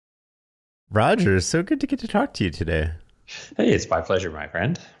Roger, so good to get to talk to you today. Hey, it's my pleasure, my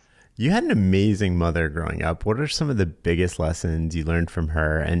friend. You had an amazing mother growing up. What are some of the biggest lessons you learned from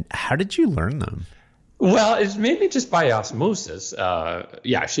her, and how did you learn them? Well, it's maybe just by osmosis.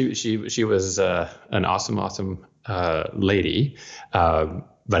 Yeah, she was an awesome lady.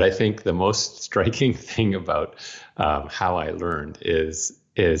 But I think the most striking thing about how I learned is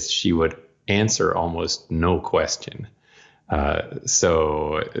she would answer almost no question.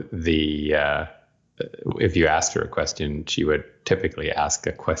 So the if you asked her a question, she would typically ask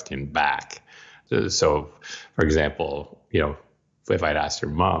a question back. So, for example, if I'd asked her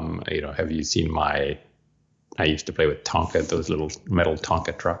mom, have you seen my I used to play with Tonka, those little metal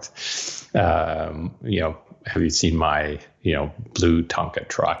Tonka trucks. Have you seen my, blue Tonka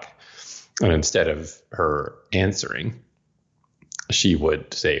truck? And instead of her answering, she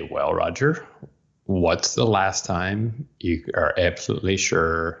would say, well, Roger, what's the last time you are absolutely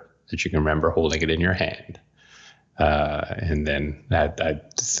sure that you can remember holding it in your hand? And then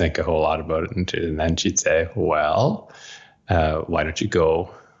I'd think a whole lot about it. And then she'd say, well, why don't you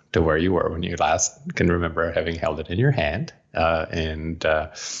go to where you were when you last can remember having held it in your hand? And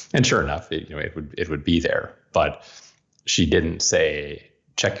sure enough, it would be there. But she didn't say,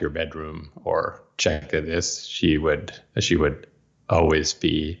 check your bedroom or check this. She would always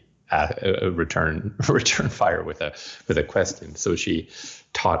be a return fire with a question. So she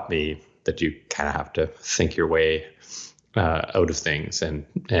taught me that you kind of have to think your way out of things,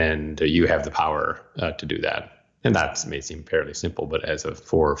 and you have the power to do that. And that may seem fairly simple, but as a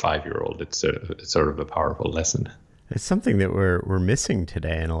 4 or 5 year old, it's sort of a powerful lesson. It's something that we're missing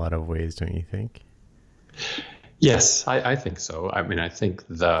today in a lot of ways, don't you think? Yes, I think so. I mean, I think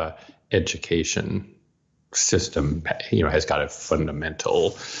the education system, has got a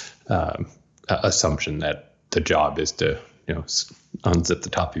fundamental assumption that the job is to, unzip the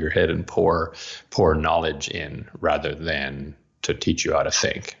top of your head and pour knowledge in rather than to teach you how to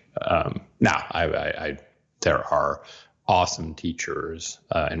think. Now, I there are awesome teachers,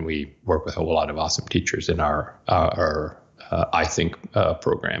 and we work with a whole lot of awesome teachers in our I think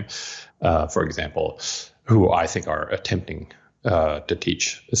program, for example, who I think are attempting to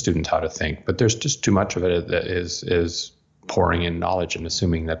teach students how to think, but there's just too much of it that is pouring in knowledge and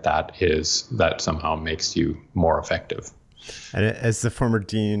assuming that somehow makes you more effective. And as the former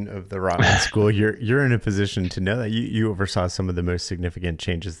dean of the Rotman School, you're in a position to know that you oversaw some of the most significant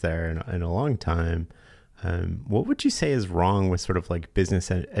changes there in a long time. What would you say is wrong with sort of like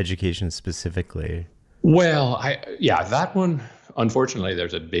business education specifically? Well, that one, unfortunately,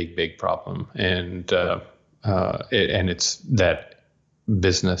 there's a big problem, and it's that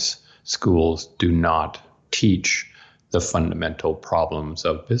business schools do not teach the fundamental problems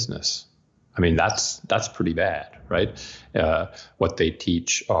of business. I mean, that's pretty bad, right? What they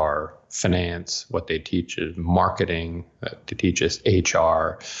teach are finance. What they teach is marketing. They teach is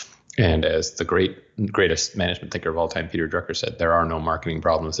HR. And as the greatest management thinker of all time, Peter Drucker, said, there are no marketing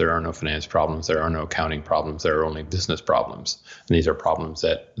problems, there are no finance problems, there are no accounting problems, there are only business problems. And these are problems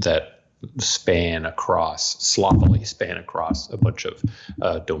that sloppily span across a bunch of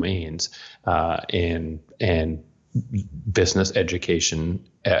domains. And business education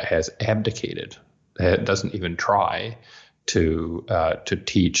has abdicated. It doesn't even try to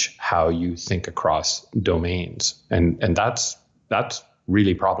teach how you think across domains. And that's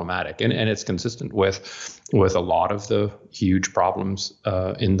really problematic, and it's consistent with a lot of the huge problems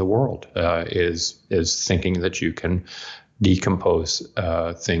in the world. Is thinking that you can decompose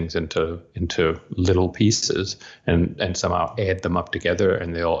things into little pieces and somehow add them up together,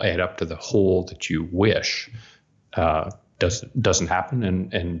 and they'll add up to the whole that you wish. Doesn't happen,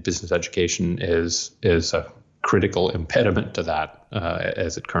 and business education is a critical impediment to that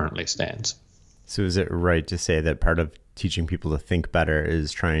as it currently stands. So is it right to say that part of teaching people to think better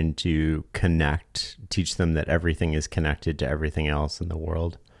is trying to teach them that everything is connected to everything else in the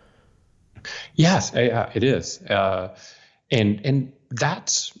world? Yes, it is. And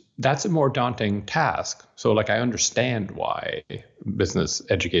that's a more daunting task. So like, I understand why business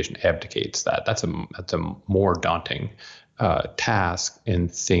education abdicates that. That's a more daunting task,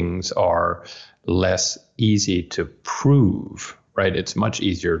 and things are less easy to prove. Right, it's much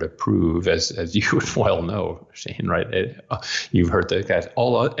easier to prove, as you would well know, Shane. Right, you've heard the guys.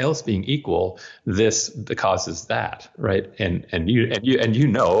 All else being equal, this causes that. Right, and you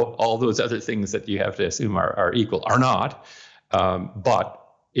know all those other things that you have to assume are equal are not. But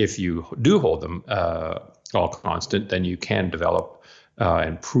if you do hold them all constant, then you can develop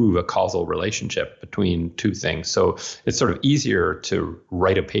and prove a causal relationship between two things. So it's sort of easier to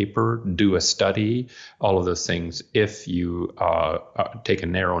write a paper, do a study, all of those things if you take a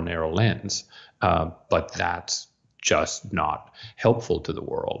narrow lens. But that's just not helpful to the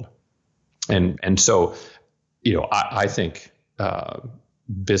world. And so, I think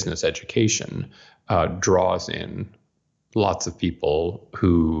business education draws in lots of people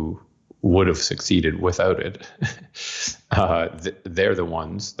who would have succeeded without it. They're the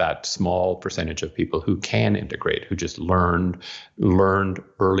ones, that small percentage of people who can integrate, who just learned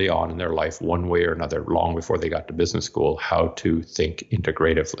early on in their life, one way or another, long before they got to business school, how to think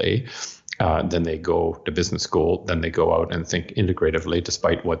integratively. Then they go to business school, then they go out and think integratively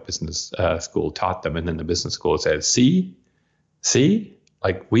despite what business school taught them. And then the business school says, see,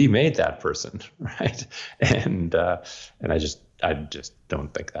 like we made that person, right? And I just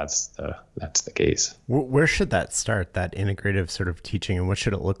don't think that's the case. Where should that start, that integrative sort of teaching, and what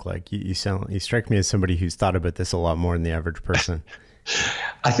should it look like? You strike me as somebody who's thought about this a lot more than the average person.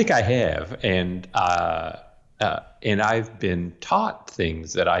 I think I have, and I've been taught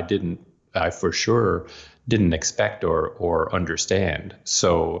things that I for sure didn't expect or understand.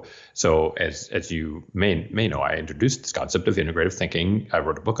 So as you may know, I introduced this concept of integrative thinking. I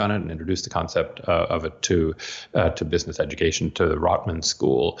wrote a book on it and introduced the concept of it to business education, to the Rotman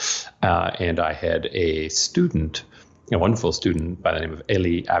School. And I had a student, a wonderful student by the name of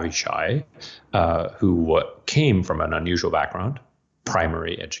Eli Avishai, who came from an unusual background,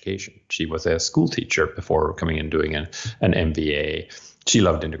 primary education. She was a school teacher before coming in doing an MBA. She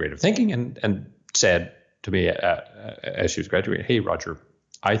loved integrative thinking and said to me as she was graduating, "Hey, Roger,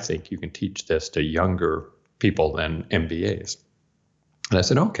 I think you can teach this to younger people than MBAs." And I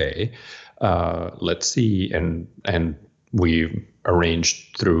said, "Okay, let's see." And we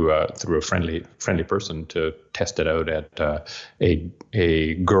arranged through a friendly person to test it out at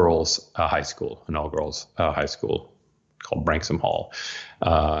a girls' high school, an all-girls high school called Branksome Hall,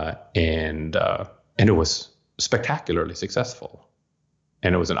 and it was spectacularly successful.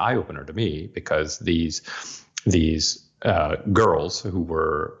 And it was an eye-opener to me because these girls who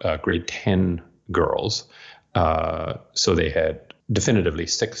were grade 10 girls, so they had definitively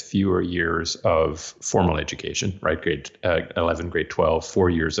 6 fewer years of formal education, right? Grade 11, grade 12,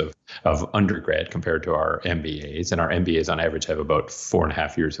 4 years of undergrad compared to our MBAs. And our MBAs on average have about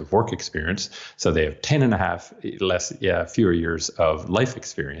 4.5 years of work experience. So they have 10.5 fewer years of life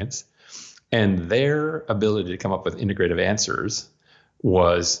experience. And their ability to come up with integrative answers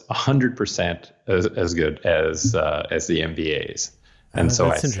was 100% as good as the MBAs. And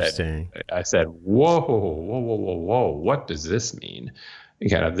so I said, whoa, what does this mean?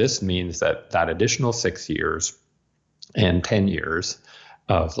 This means that additional 6 years and 10 years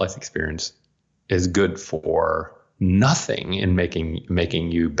of life experience is good for nothing in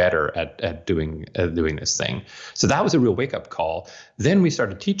making you better at doing this thing. So that was a real wake up call. Then we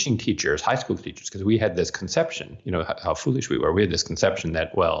started teaching teachers, high school teachers, because we had this conception, how foolish we were. We had this conception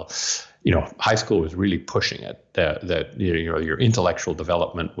that, high school was really pushing it, that your intellectual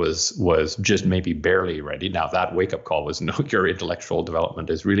development was just maybe barely ready. Now that wake up call was, no, your intellectual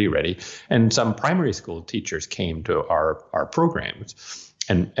development is really ready. And some primary school teachers came to our programs.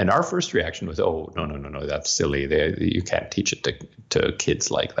 And our first reaction was, oh, no, that's silly. You can't teach it to kids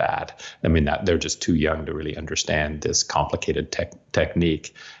like that. I mean, they're just too young to really understand this complicated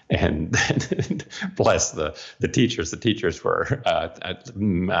technique. And bless the teachers. The teachers were, I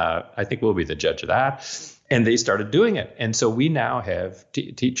think we'll be the judge of that. And they started doing it. And so we now have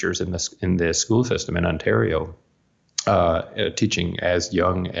teachers in the school system in Ontario teaching as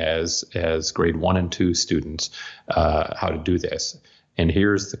young as grade 1 and 2 students how to do this. And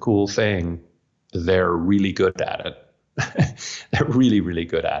here's the cool thing. They're really good at it. They're really, really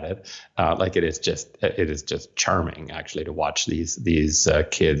good at it. It is just charming actually to watch these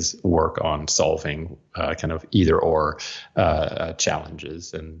kids work on solving kind of either or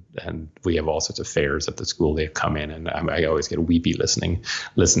challenges. And we have all sorts of fairs at the school. They've come in, and I always get weepy listening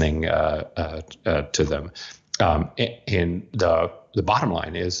to them. And the bottom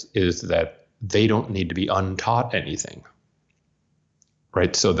line is that they don't need to be untaught anything.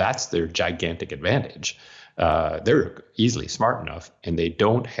 Right. So that's their gigantic advantage. They're easily smart enough, and they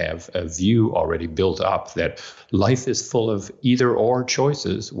don't have a view already built up that life is full of either or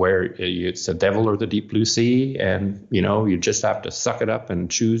choices where it's the devil or the deep blue sea. And, you just have to suck it up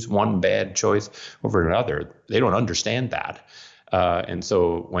and choose one bad choice over another. They don't understand that. And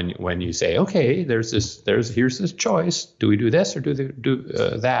so when you say, OK, here's this choice. Do we do this or do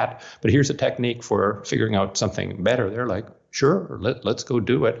that? But here's a technique for figuring out something better. They're like, sure, let's go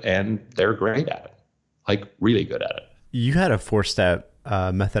do it. And they're great at it, like really good at it. You had a 4-step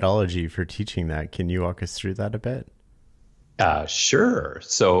methodology for teaching that. Can you walk us through that a bit? Sure.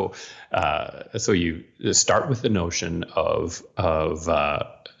 So you start with the notion of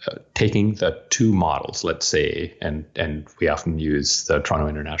taking the two models, let's say, and we often use the Toronto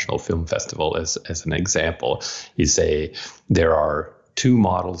International Film Festival as an example. You say there are two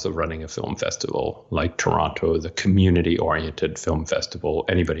models of running a film festival, like Toronto, the community-oriented film festival.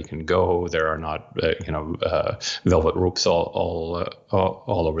 Anybody can go. There are not, velvet ropes all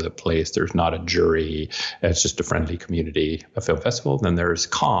over the place. There's not a jury. It's just a friendly community, a film festival. Then there's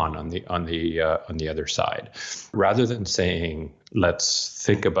con on the other side. Rather than saying, let's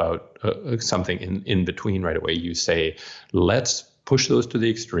think about something in between right away, you say, let's push those to the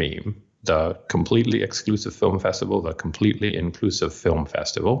extreme. The completely exclusive film festival, the completely inclusive film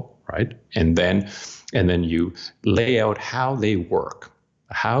festival, right? And then you lay out how they work.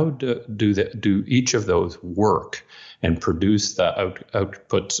 How do each of those work and produce the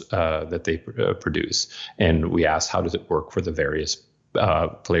outputs that they produce? And we ask, how does it work for the various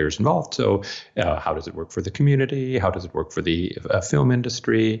players involved? So how does it work for the community? How does it work for the film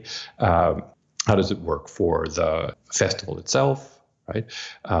industry? How does it work for the festival itself? Right,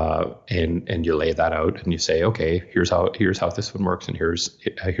 and you lay that out, and you say, okay, here's how this one works, and here's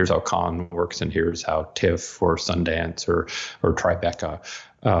how Con works, and here's how TIFF or Sundance or Tribeca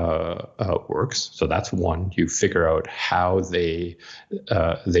works. So that's one. You figure out how they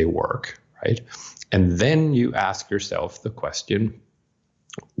work, right, and then you ask yourself the question: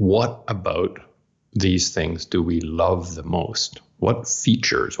 what about these things do we love the most? What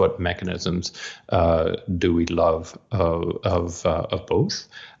features, what mechanisms do we love of both?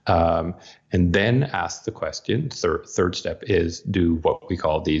 And then ask the question, third step is do what we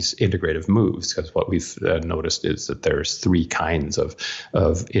call these integrative moves, because what we've noticed is that there's three kinds of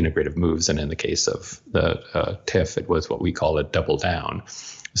integrative moves. And in the case of the TIFF, it was what we call a double down.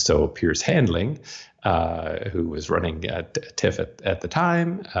 So Piers Handling, who was running TIFF at the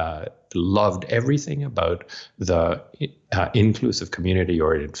time, loved everything about the inclusive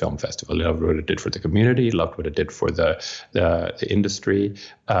community-oriented film festival. He loved what it did for the community, loved what it did for the industry,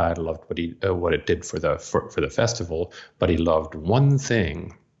 loved what it did for the festival. But he loved one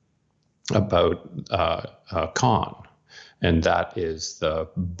thing about Con, and that is the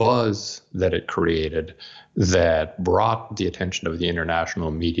buzz that it created that brought the attention of the international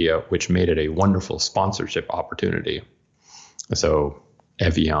media, which made it a wonderful sponsorship opportunity. So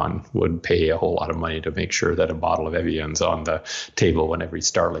Evian would pay a whole lot of money to make sure that a bottle of Evian's on the table when every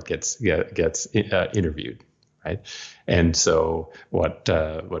starlet gets interviewed, right? And so what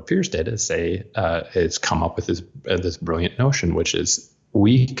Piers did is come up with this brilliant notion, which is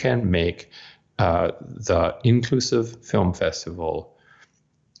we can make the inclusive film festival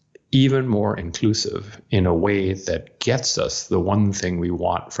even more inclusive in a way that gets us the one thing we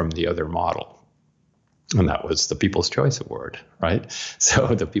want from the other model. And that was the People's Choice Award, right? So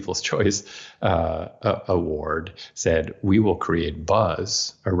the People's Choice Award said, we will create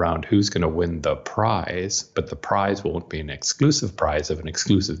buzz around who's going to win the prize, but the prize won't be an exclusive prize of an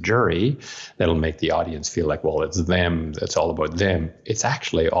exclusive jury that'll make the audience feel like, well, it's them, it's all about them. It's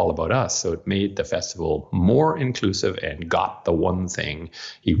actually all about us. So it made the festival more inclusive and got the one thing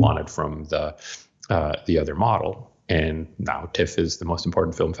he wanted from the other model. And now TIFF is the most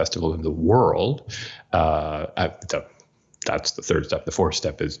important film festival in the world. That's the third step. The fourth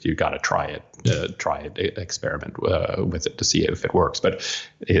step is you got to try it, experiment with it to see if it works. But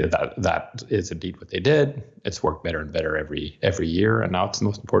that is indeed what they did. It's worked better and better every year, and now it's the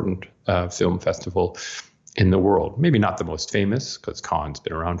most important film festival in the world. Maybe not the most famous, because Cannes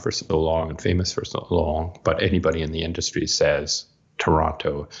been around for so long and famous for so long. But anybody in the industry says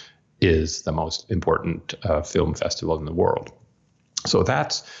Toronto is the most important film festival in the world. So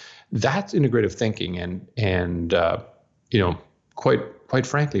that's integrative thinking, and quite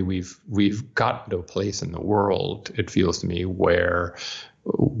frankly, we've gotten to a place in the world, it feels to me, where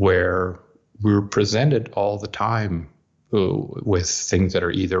we're presented all the time with things that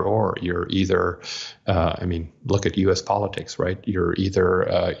are either or. You're either, look at U.S. politics, right? You're either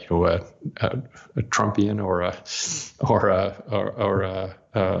a Trumpian or a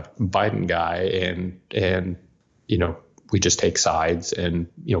Biden guy, and we just take sides and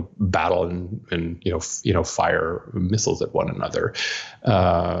battle and fire missiles at one another.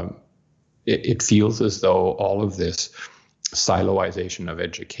 It feels as though all of this siloization of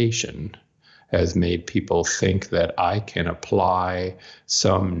education has made people think that I can apply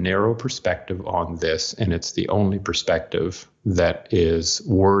some narrow perspective on this, and it's the only perspective that is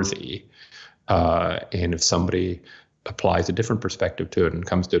worthy. And if somebody applies a different perspective to it and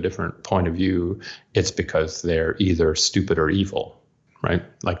comes to a different point of view, it's because they're either stupid or evil, right?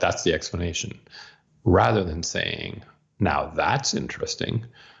 Like that's the explanation. Rather than saying, now that's interesting.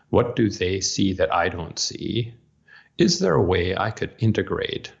 What do they see that I don't see? Is there a way I could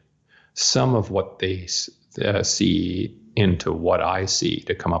integrate some of what they see into what I see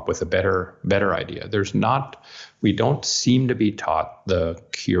to come up with a better idea? We don't seem to be taught the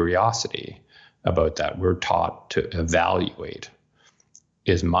curiosity about that. We're taught to evaluate.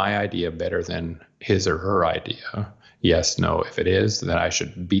 Is my idea better than his or her idea? Yes, no. If it is, then I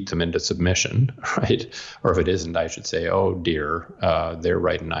should beat them into submission, right? Or if it isn't, I should say, oh dear, they're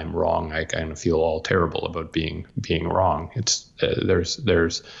right and I'm wrong. I kind of feel all terrible about being wrong. It's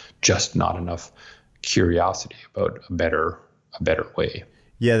there's just not enough curiosity about a better way.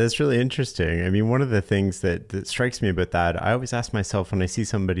 Yeah, that's really interesting. I mean, one of the things that strikes me about that, I always ask myself when I see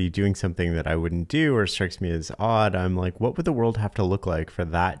somebody doing something that I wouldn't do or strikes me as odd, I'm like, what would the world have to look like for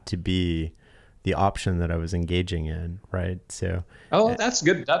that to be the option that I was engaging in, right? So, that's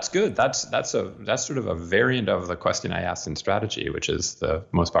good. That's good. That's sort of a variant of the question I asked in strategy, which is the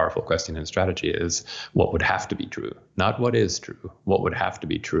most powerful question in strategy: is what would have to be true, not what is true. What would have to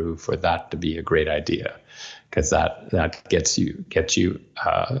be true for that to be a great idea? Because that gets you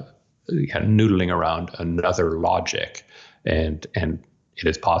noodling around another logic, and it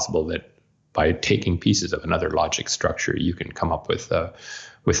is possible that by taking pieces of another logic structure, you can come up with a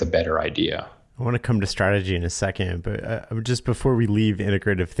better idea. I want to come to strategy in a second, but just before we leave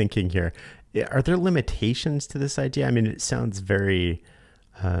integrative thinking here, are there limitations to this idea? I mean, it sounds very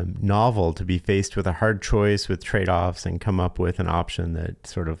novel to be faced with a hard choice with trade-offs and come up with an option that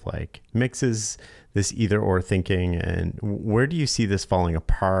sort of like mixes this either or thinking. And where do you see this falling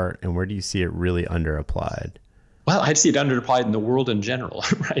apart, and where do you see it really underapplied? Well, I'd see it underapplied in the world in general,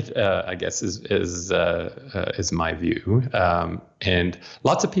 right? I guess is my view. And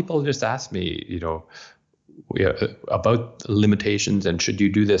lots of people just ask me, about limitations and should you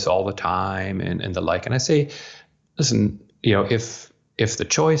do this all the time and the like. And I say, listen, if the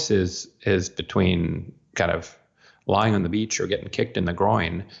choice is between kind of lying on the beach or getting kicked in the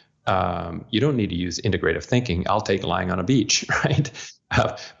groin, you don't need to use integrative thinking. I'll take lying on a beach, right?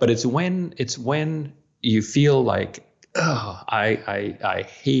 But it's when you feel like, oh, I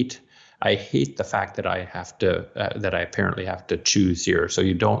hate the fact that I have to that I apparently have to choose here. So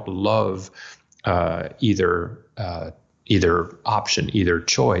you don't love either option, either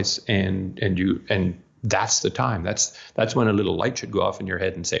choice, and that's the time. That's when a little light should go off in your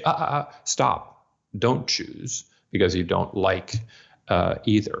head and say, stop, don't choose because you don't like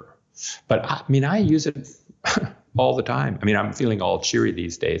either. But I mean, I use it all the time. I mean, I'm feeling all cheery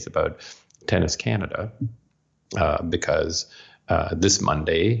these days about Tennis Canada because this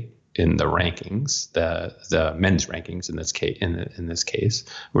Monday in the rankings, the men's rankings in this case,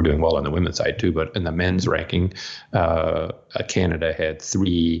 we're doing well on the women's side too, but in the men's ranking, Canada had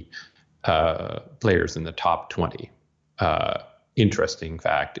 3 players in the top 20. Interesting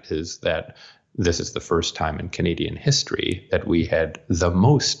fact is that this is the first time in Canadian history that we had the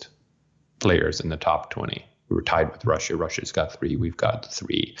most players in the top 20. We were tied with Russia. Russia's got 3. We've got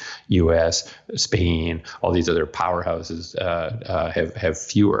 3. U.S., Spain, all these other powerhouses have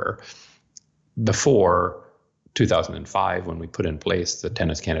fewer. Before 2005, when we put in place the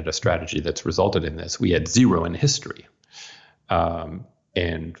Tennis Canada strategy that's resulted in this, we had 0 in history.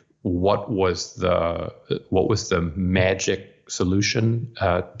 And what was the magic solution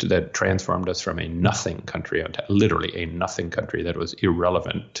that transformed us from a nothing country, literally a nothing country that was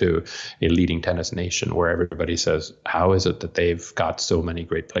irrelevant, to a leading tennis nation where everybody says, how is it that they've got so many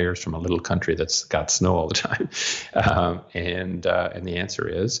great players from a little country that's got snow all the time? And the answer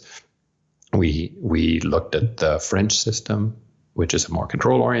is we looked at the French system, which is a more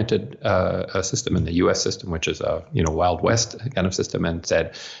control-oriented system, and the U.S. system, which is a Wild West kind of system, and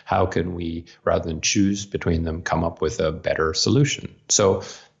said, how can we, rather than choose between them, come up with a better solution? So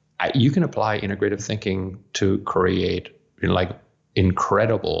you can apply integrative thinking to create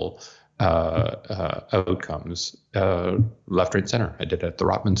incredible outcomes left, right, center. I did it at the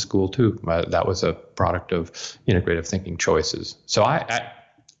Rotman School too. That was a product of integrative thinking choices. So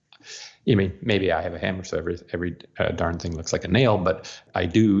maybe I have a hammer, so every darn thing looks like a nail, but I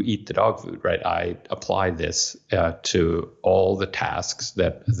do eat the dog food, right? I apply this to all the tasks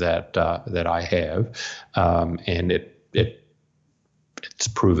that I have, and it's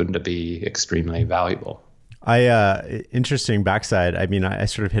proven to be extremely valuable. Interesting backside. I mean, I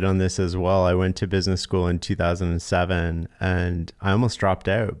sort of hit on this as well. I went to business school in 2007 and I almost dropped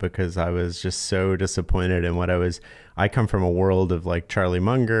out because I was just so disappointed in what I I come from a world of like Charlie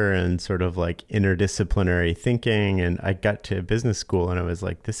Munger and sort of like interdisciplinary thinking. And I got to business school and I was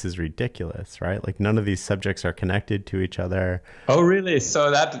like, this is ridiculous, right? Like none of these subjects are connected to each other. Oh, really? So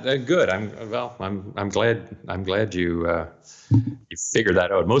that good. I'm glad you figured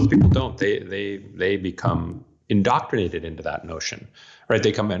that out. Most people don't. They become indoctrinated into that notion, right?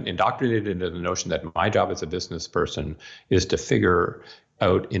 They come indoctrinated into the notion that my job as a business person is to figure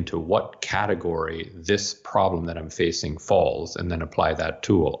out into what category this problem that I'm facing falls, and then apply that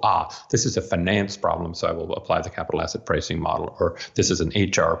tool. This is a finance problem, so I will apply the capital asset pricing model. Or this is an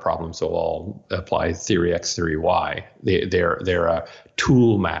HR problem, so I'll apply theory X, theory Y. They're a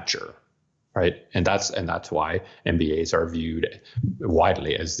tool matcher, right? And that's why MBAs are viewed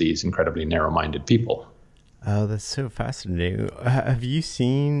widely as these incredibly narrow-minded people. Oh, that's so fascinating. Have you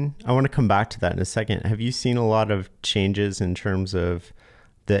seen, I want to come back to that in a second. Have you seen a lot of changes in terms of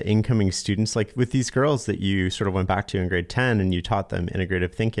the incoming students, like with these girls that you sort of went back to in grade 10 and you taught them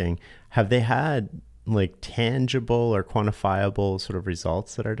integrative thinking? Have they had like tangible or quantifiable sort of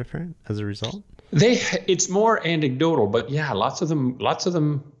results that are different as a result? It's more anecdotal, but yeah, lots of them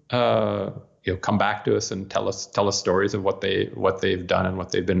come back to us and tell us stories of what they've done and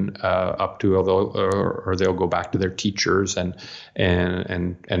what they've been up to, or they'll go back to their teachers and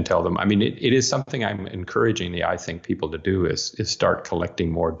tell them. I mean, it is something I'm encouraging I think people to do is start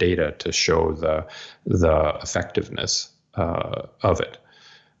collecting more data to show the effectiveness of it.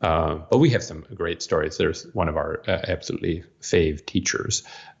 But we have some great stories. There's one of our absolutely fave teachers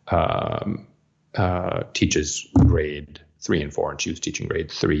teaches grade 3 and 4, and she was teaching grade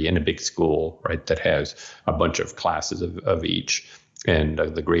 3 in a big school, right, that has a bunch of classes of each. And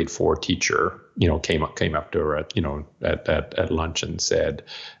the grade 4 teacher, came up to her at lunch and said,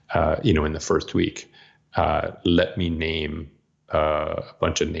 in the first week, let me name a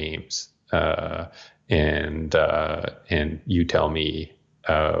bunch of names, and you tell me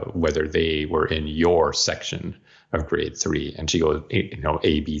whether they were in your section of grade 3. And she goes,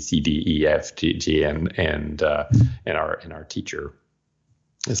 A, B, C, D, E, F, G, and our teacher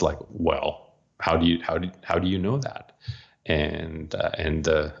is like, well, how do you know that? And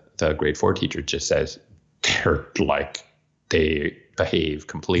the grade 4 teacher just says, they behave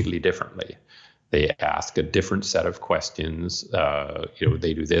completely differently. They ask a different set of questions.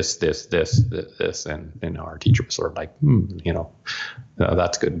 They do this, and our teacher was sort of like,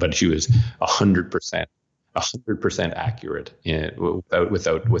 that's good. But she was 100% accurate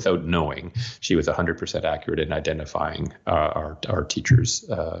without knowing. She was 100% accurate in identifying our teachers,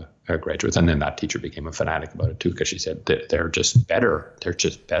 our graduates, and then that teacher became a fanatic about it too, because she said that they're just better. They're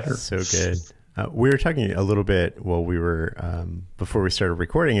just better. So good. We were talking a little bit while we were before we started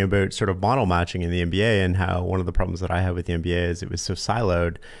recording about sort of model matching in the MBA, and how one of the problems that I had with the MBA is it was so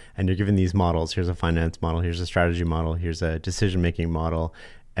siloed, and you're given these models. Here's a finance model, here's a strategy model, here's a decision-making model,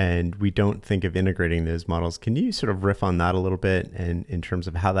 and we don't think of integrating those models. Can you sort of riff on that a little bit, and in terms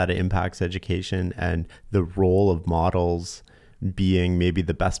of how that impacts education and the role of models being maybe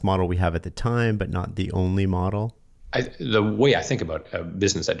the best model we have at the time, but not the only model? The way I think about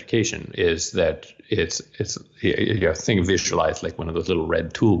business education is that it's visualize like one of those little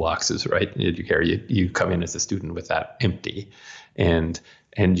red toolboxes, right? You come in as a student with that empty, and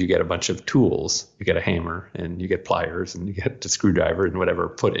you get a bunch of tools. You get a hammer, and you get pliers, and you get a screwdriver, and whatever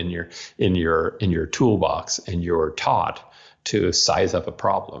put in your toolbox, and you're taught to size up a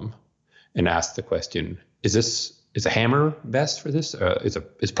problem and ask the question: Is a hammer best for this?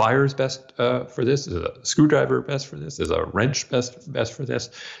 Is pliers best for this? Is a screwdriver best for this? Is a wrench best for this?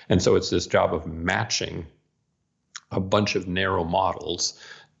 And so it's this job of matching a bunch of narrow models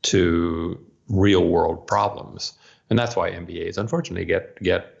to real world problems. And that's why MBAs unfortunately get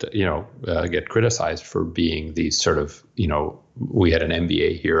criticized for being these sort of, we had an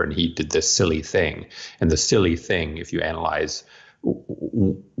MBA here and he did this silly thing. And the silly thing, if you analyze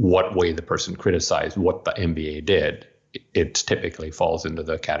what way the person criticized what the MBA did, it typically falls into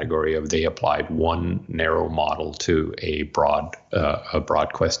the category of they applied one narrow model to a broad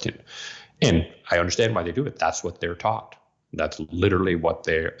question. And I understand why they do it. That's what they're taught. That's literally what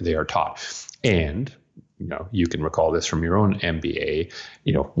they are taught. And you can recall this from your own MBA.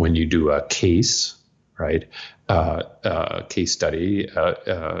 When you do a case, right, case study,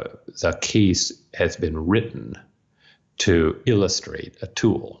 the case has been written to illustrate a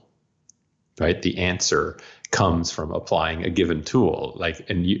tool, right? The answer comes from applying a given tool,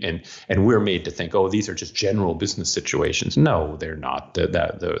 and we're made to think, oh, these are just general business situations. No, they're not.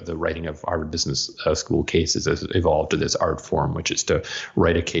 The writing of Harvard Business School cases has evolved to this art form, which is to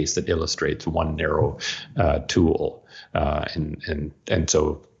write a case that illustrates one narrow tool, and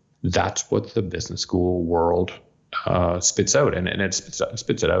so that's what the business school world spits out, and it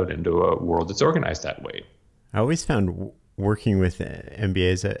spits it out into a world that's organized that way. I always found working with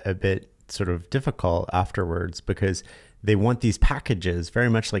MBAs a bit sort of difficult afterwards, because they want these packages very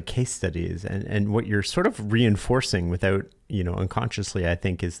much like case studies. And what you're sort of reinforcing without, unconsciously, I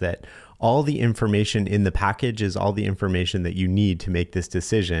think, is that all the information in the package is all the information that you need to make this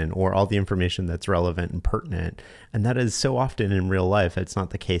decision, or all the information that's relevant and pertinent. And that is so often in real life, it's not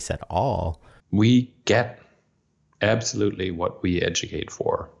the case at all. We get absolutely what we educate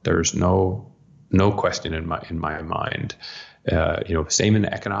for. There's no question in my mind. Same in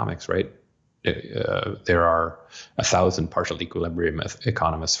economics, right? There are 1,000 partial equilibrium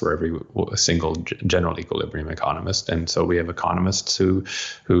economists for every single general equilibrium economist, and so we have economists who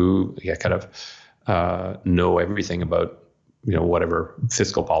kind of know everything about whatever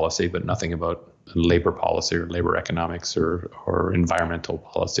fiscal policy, but nothing about labor policy or labor economics or environmental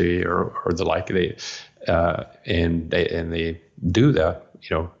policy or the like. They do that.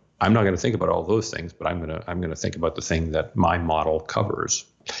 I'm not going to think about all those things, but I'm going to think about the thing that my model covers.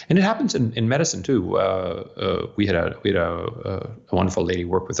 And it happens in medicine too. We had a wonderful lady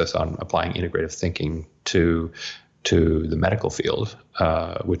work with us on applying integrative thinking to the medical field,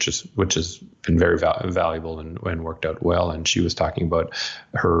 which has been very valuable and worked out well. And she was talking about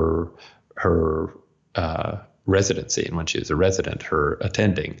her residency, and when she was a resident, her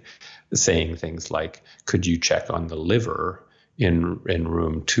attending, saying things like, "Could you check on the liver in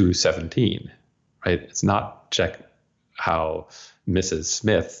room 217?" Right? It's not check how Mrs.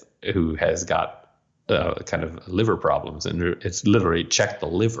 Smith, who has got kind of liver problems, and it's literally check the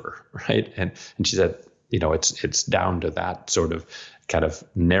liver, right? And she said, it's down to that sort of kind of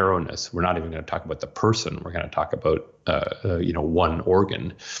narrowness. We're not even going to talk about the person. We're going to talk about one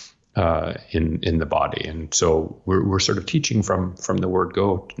organ in the body. And so we're sort of teaching from the word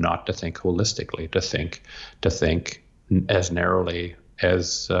go, not to think holistically, to think as narrowly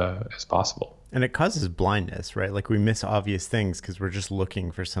as possible. And it causes blindness, right? Like we miss obvious things because we're just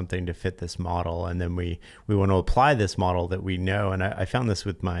looking for something to fit this model. And then we want to apply this model that we know. And I found this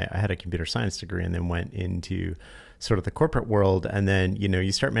with I had a computer science degree and then went into sort of the corporate world. And then,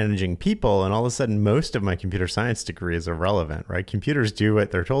 you start managing people, and all of a sudden, most of my computer science degree is irrelevant, right? Computers do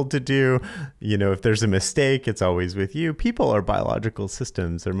what they're told to do. If there's a mistake, it's always with you. People are biological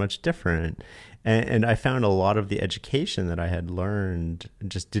systems. They're much different. And I found a lot of the education that I had learned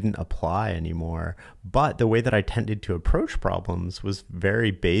just didn't apply anymore. But the way that I tended to approach problems was very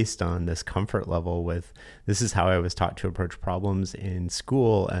based on this comfort level with, this is how I was taught to approach problems in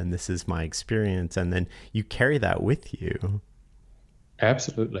school, and this is my experience. And then you carry that with you.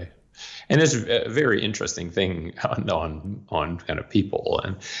 Absolutely. And it's a very interesting thing on kind of people,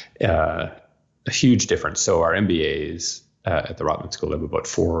 and a huge difference. So our MBAs at the Rotman School have about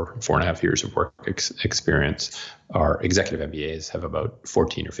 4.5 years of work experience. Our executive MBAs have about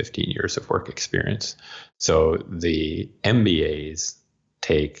 14 or 15 years of work experience. So the MBAs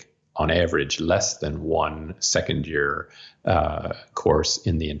take, on average, less than one second-year course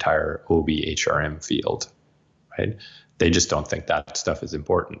in the entire OB/HRM field, right? They just don't think that stuff is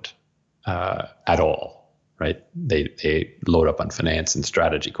important at all, right? They load up on finance and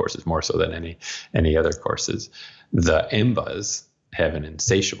strategy courses more so than any other courses. The MBAs have an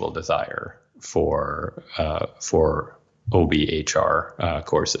insatiable desire for OB/HR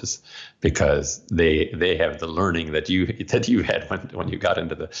courses, because they have the learning that you had when you got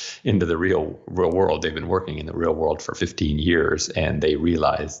into the real world. They've been working in the real world for 15 years, and they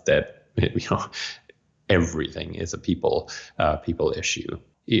realize that everything is a people issue.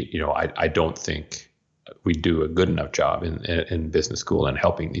 I don't think we do a good enough job in business school in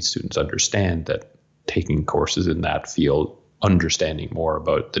helping these students understand that taking courses in that field, understanding more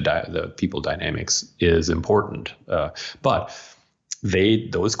about the people dynamics is important. But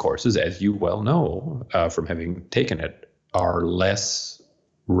those courses, as you well know from having taken it, are less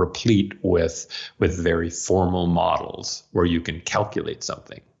replete with very formal models where you can calculate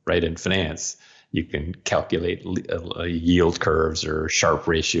something, right? In finance, you can calculate yield curves or Sharpe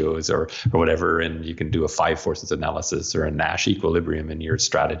ratios or whatever, and you can do a 5 forces analysis or a Nash equilibrium in your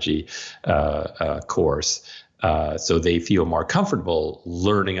strategy course. So they feel more comfortable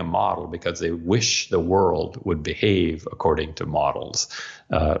learning a model because they wish the world would behave according to models,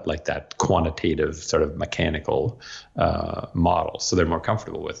 like that quantitative sort of mechanical model. So they're more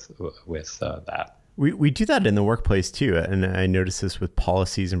comfortable with that. We do that in the workplace too. And I notice this with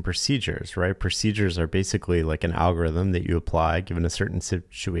policies and procedures, right? Procedures are basically like an algorithm that you apply given a certain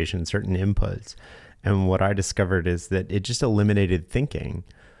situation, certain inputs. And what I discovered is that it just eliminated thinking.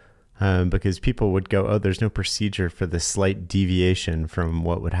 because people would go, oh, there's no procedure for this slight deviation from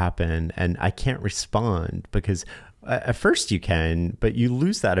what would happen. And I can't respond because at first you can, but you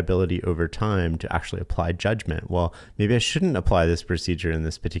lose that ability over time to actually apply judgment. Well, maybe I shouldn't apply this procedure in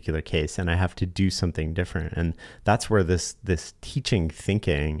this particular case, and I have to do something different. And that's where this teaching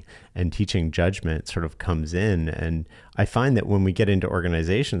thinking and teaching judgment sort of comes in. And I find that when we get into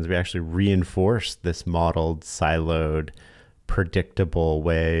organizations, we actually reinforce this modeled, siloed, predictable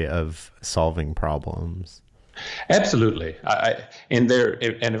way of solving problems. Absolutely. And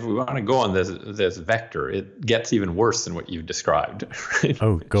if we want to go on this vector, it gets even worse than what you've described. Right?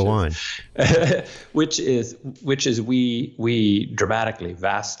 Oh, go on. which is we dramatically,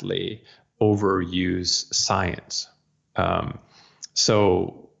 vastly overuse science.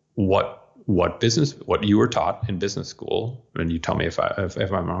 So what you were taught in business school, and you tell me if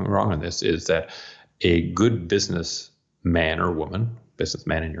I'm wrong on this, is that a good business man or woman,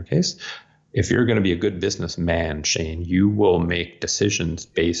 businessman in your case, if you're going to be a good businessman, Shane, you will make decisions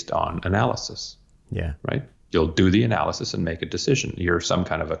based on analysis. Yeah. Right? You'll do the analysis and make a decision. You're some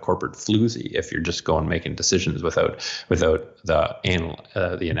kind of a corporate floozy if you're just going making decisions without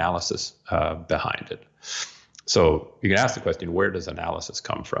the analysis behind it. So you can ask the question, where does analysis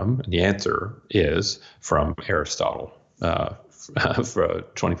come from? And the answer is from Aristotle. For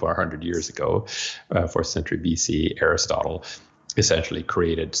 2,400 years ago, 4th century BC, Aristotle essentially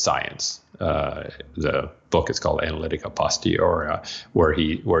created science. The book is called Analytica Posteriora, where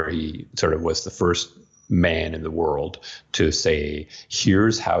he sort of was the first man in the world to say,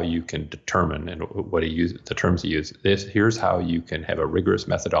 here's how you can determine, and what he used, the terms he used, here's how you can have a rigorous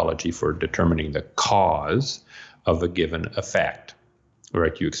methodology for determining the cause of a given effect.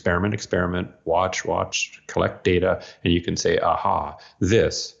 Right? You experiment, watch, collect data, and you can say, aha,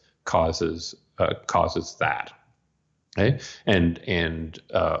 this causes that. Okay? And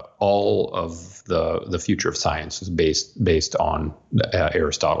all of the future of science is based on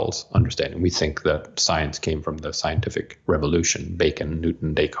Aristotle's understanding. We think that science came from the scientific revolution. Bacon,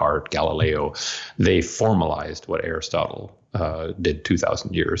 Newton, Descartes, Galileo, they formalized what Aristotle did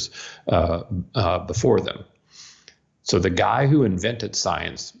 2,000 years before them. So the guy who invented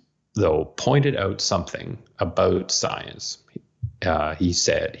science, though, pointed out something about science. He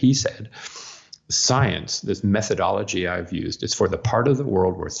said, science, this methodology I've used, is for the part of the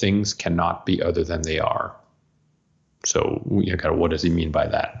world where things cannot be other than they are. So what does he mean by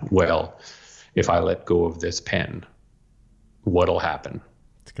that? Well, if I let go of this pen, what'll happen?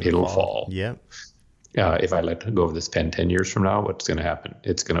 It'll fall. Yep. If I let go of this pen 10 years from now, what's going to happen?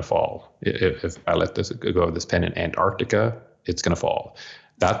 It's going to fall. If I let go of this pen in Antarctica, it's going to fall.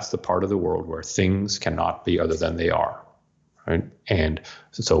 That's the part of the world where things cannot be other than they are. Right? And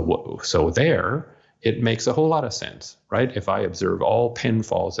so there, it makes a whole lot of sense, right? If I observe all pen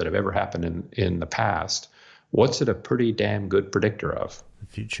falls that have ever happened in the past, what's it a pretty damn good predictor of? The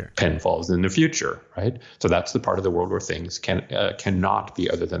future. Pen falls in the future, right? So that's the part of the world where things cannot be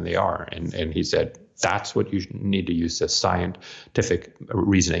other than they are. And he said, that's what you need to use this scientific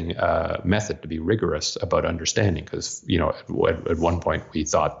reasoning method to be rigorous about understanding. Because, at one point we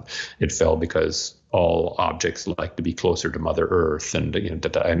thought it fell because all objects like to be closer to Mother Earth. And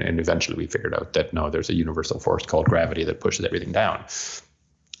eventually we figured out that, no, there's a universal force called gravity that pushes everything down.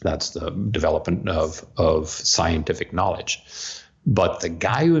 That's the development of scientific knowledge. But the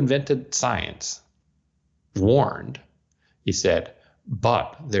guy who invented science warned, he said,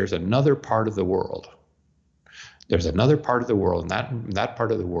 but there's another part of the world. There's another part of the world, and that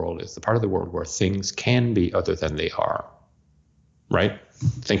part of the world is the part of the world where things can be other than they are. Right?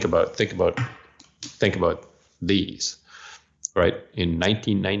 Think about these. Right? In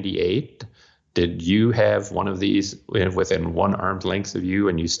 1998, did you have one of these within one arm's length of you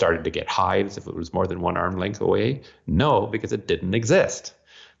and you started to get hives if it was more than one arm length away? No, because it didn't exist.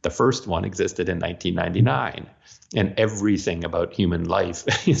 The first one existed in 1999. And everything about human life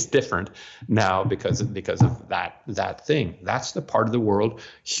is different now because of that thing. That's the part of the world,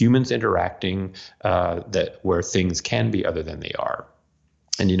 humans interacting, where things can be other than they are.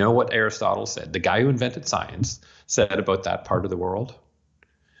 And you know what Aristotle said? The guy who invented science said about that part of the world?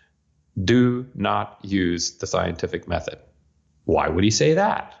 Do not use the scientific method. Why would he say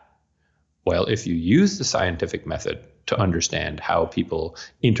that? Well, if you use the scientific method to understand how people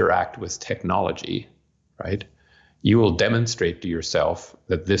interact with technology, right, you will demonstrate to yourself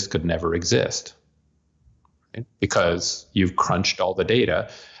that this could never exist, right? Because you've crunched all the data.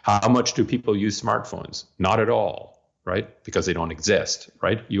 How much do people use smartphones? Not at all, right? Because they don't exist,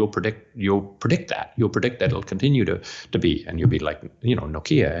 right? You'll predict that. You'll predict that it'll continue to be, and you'll be like,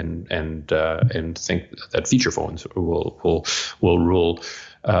 Nokia and think that feature phones will rule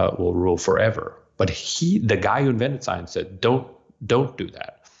will rule forever. But the guy who invented science, said, don't do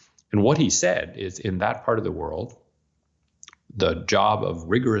that. And what he said is, in that part of the world, the job of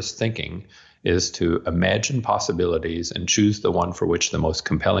rigorous thinking is to imagine possibilities and choose the one for which the most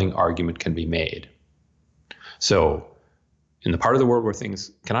compelling argument can be made. So in the part of the world where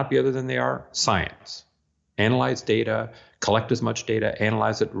things cannot be other than they are, science. Analyze data, collect as much data,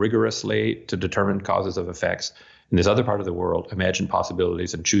 analyze it rigorously to determine causes of effects. In this other part of the world, imagine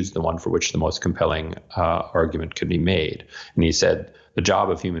possibilities and choose the one for which the most compelling argument can be made. And he said the job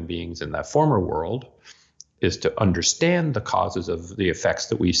of human beings in that former world is to understand the causes of the effects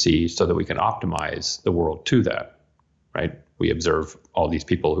that we see so that we can optimize the world to that, right? We observe all these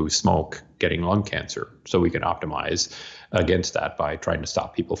people who smoke getting lung cancer, so we can optimize against that by trying to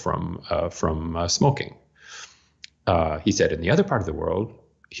stop people from smoking. He said in the other part of the world,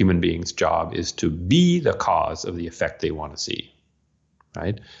 human beings' job is to be the cause of the effect they want to see,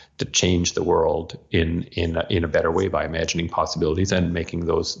 right? To change the world in a better way by imagining possibilities and making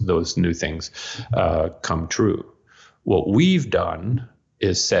those new things come true. What we've done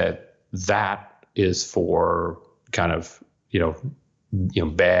is said that is for kind of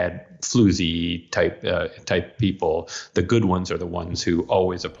bad floozy type people. The good ones are the ones who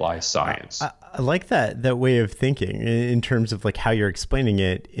always apply science. I like that way of thinking in terms of like how you're explaining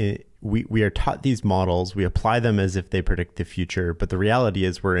it. We are taught these models, we apply them as if they predict the future, but the reality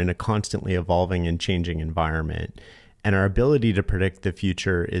is we're in a constantly evolving and changing environment, and our ability to predict the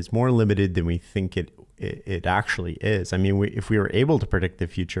future is more limited than we think it actually is. I mean, if we were able to predict the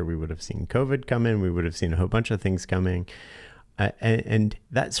future, we would have seen COVID come in, we would have seen a whole bunch of things coming. And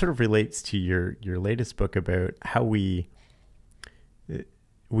that sort of relates to your latest book about how we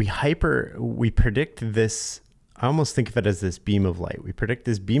predict this. I almost think of it as this beam of light. We predict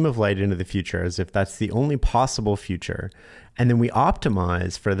this beam of light into the future as if that's the only possible future. And then we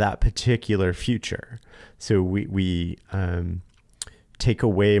optimize for that particular future. So we take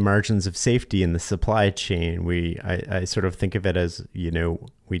away margins of safety in the supply chain. I sort of think of it as,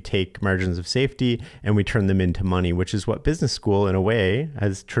 we take margins of safety and we turn them into money, which is what business school in a way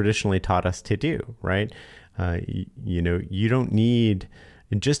has traditionally taught us to do, right? You don't need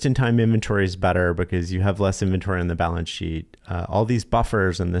just-in-time inventory is better because you have less inventory on the balance sheet. All these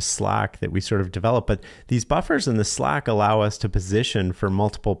buffers and the slack that we sort of develop, but these buffers and the slack allow us to position for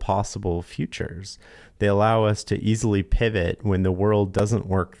multiple possible futures. They allow us to easily pivot when the world doesn't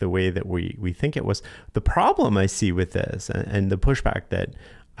work the way that we think it was. The problem I see with this and the pushback that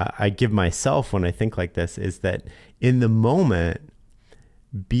I give myself when I think like this is that in the moment,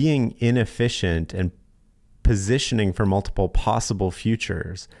 being inefficient and positioning for multiple possible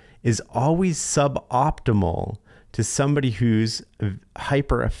futures is always suboptimal to somebody who's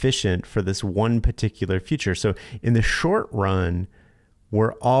hyper efficient for this one particular future. So in the short run,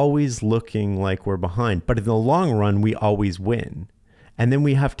 we're always looking like we're behind, but in the long run, we always win. And then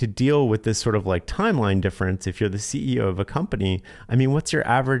we have to deal with this sort of like timeline difference. If you're the CEO of a company, I mean, what's your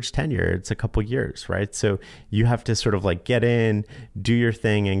average tenure? It's a couple years, right? So you have to sort of like get in, do your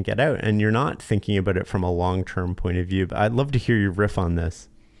thing and get out. And you're not thinking about it from a long-term point of view. But I'd love to hear your riff on this.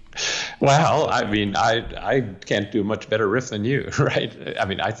 Well, I mean, I can't do a much better riff than you, right? I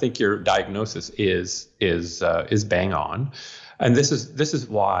mean, I think your diagnosis is bang on. And this is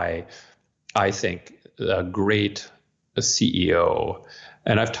why I think a great CEO,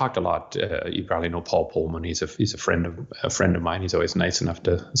 and I've talked a lot. You probably know Paul Pullman. He's a friend of mine. He's always nice enough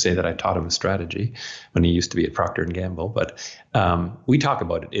to say that I taught him a strategy when he used to be at Procter and Gamble. But we talk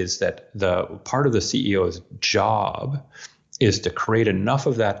about it is that the part of the CEO's job is to create enough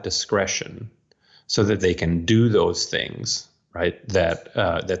of that discretion so that they can do those things, right?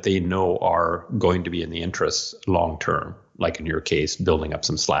 That they know are going to be in the interests long term. Like in your case, building up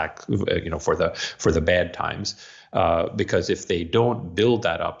some slack, for the bad times. Because if they don't build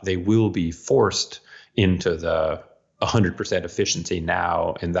that up, they will be forced into the 100% efficiency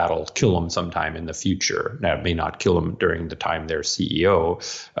now, and that'll kill them sometime in the future. Now, it may not kill them during the time they're CEO,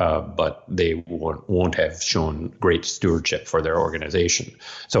 but they won't have shown great stewardship for their organization.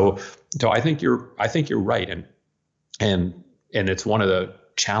 So I think you're right, and it's one of the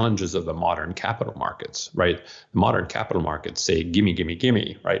challenges of the modern capital markets, right? The modern capital markets say, gimme, gimme,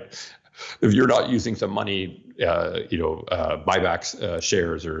 gimme, right? If you're not using some money, buybacks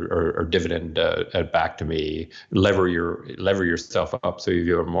shares or dividend back to me, lever yourself up so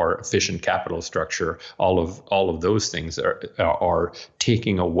you have a more efficient capital structure. All of those things are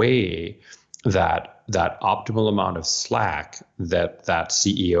taking away that optimal amount of slack that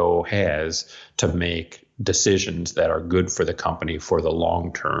CEO has to make decisions that are good for the company for the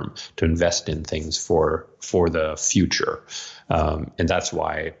long term, to invest in things for the future. And that's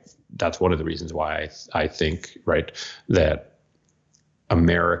one of the reasons why I think, right, that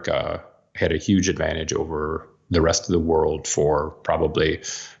America had a huge advantage over the rest of the world for probably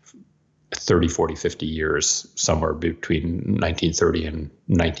 30, 40, 50 years, somewhere between 1930 and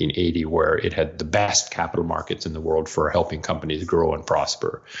 1980, where it had the best capital markets in the world for helping companies grow and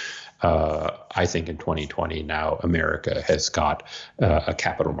prosper. I think in 2020 now, America has got a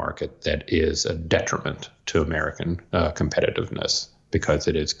capital market that is a detriment to American competitiveness, because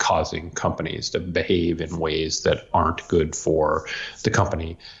it is causing companies to behave in ways that aren't good for the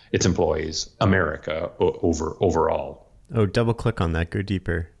company, its employees, America overall. Oh, double click on that. Go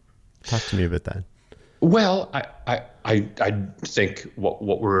deeper. Talk to me about that. Well, I think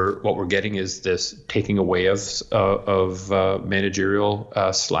what we're getting is this taking away of managerial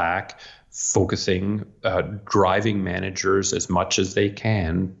slack, focusing, driving managers as much as they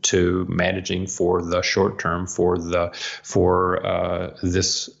can to managing for the short term, for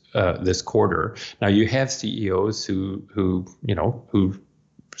this quarter. Now you have CEOs who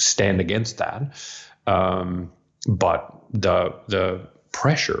stand against that, but the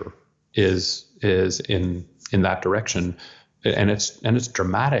pressure is in that direction, and it's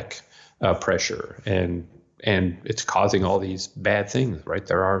dramatic pressure, and it's causing all these bad things, right?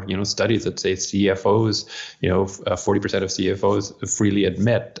 There are studies that say CFOs, 40% of CFOs freely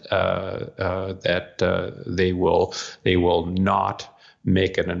admit that they will not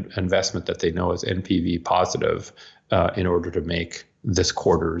make an investment that they know is NPV positive in order to make this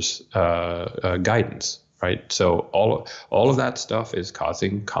quarter's guidance. Right. So all of that stuff is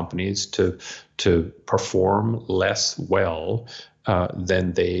causing companies to perform less well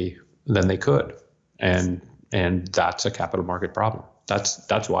than they could, and that's a capital market problem.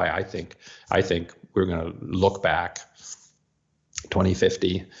 That's why I think we're going to look back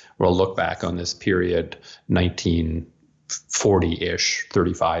 2050. We'll look back on this period 1940-ish,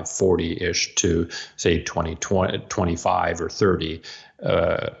 35, 40-ish to say 2020, 25 or 30.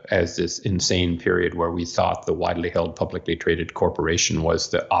 As this insane period where we thought the widely held publicly traded corporation was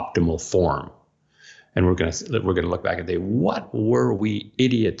the optimal form, and we're going to look back and say, what were we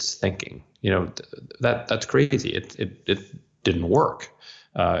idiots thinking? That's crazy. It didn't work.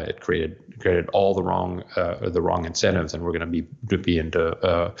 It created all the wrong incentives, and we're going to be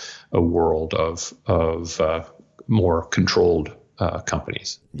into a world of more controlled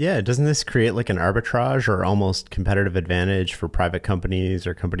companies. Yeah, doesn't this create like an arbitrage or almost competitive advantage for private companies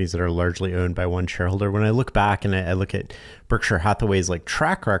or companies that are largely owned by one shareholder? When I look back and I look at Berkshire Hathaway's like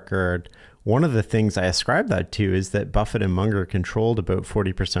track record, one of the things I ascribe that to is that Buffett and Munger controlled about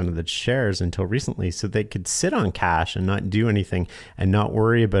 40% of the shares until recently, so they could sit on cash and not do anything and not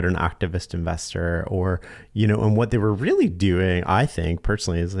worry about an activist investor or, and what they were really doing, I think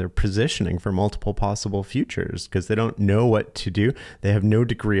personally, is they're positioning for multiple possible futures because they don't know what to do. They have no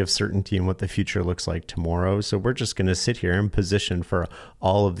degree of certainty in what the future looks like tomorrow. So we're just going to sit here and position for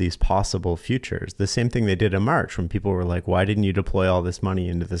all of these possible futures. The same thing they did in March when people were like, why didn't you deploy all this money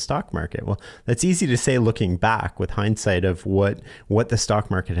into the stock market? Well, that's easy to say looking back with hindsight of what the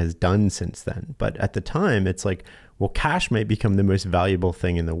stock market has done since then. But at the time, it's like, well, cash might become the most valuable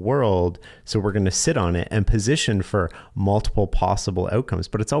thing in the world, so we're going to sit on it and position for multiple possible outcomes.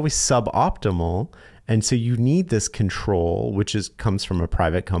 But it's always suboptimal. And so you need this control, which comes from a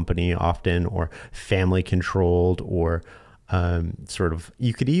private company often, or family controlled, or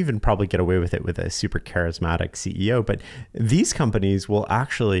you could even probably get away with it with a super charismatic CEO. But these companies will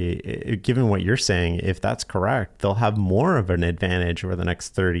actually, given what you're saying, if that's correct, they'll have more of an advantage over the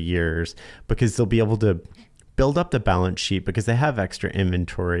next 30 years because they'll be able to build up the balance sheet because they have extra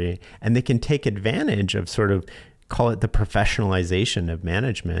inventory, and they can take advantage of call it the professionalization of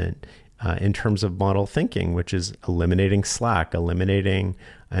management in terms of model thinking, which is eliminating slack, eliminating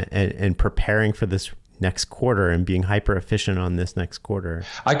and preparing for this next quarter and being hyper efficient on this next quarter.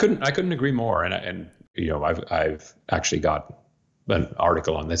 I couldn't agree more. And I've actually got an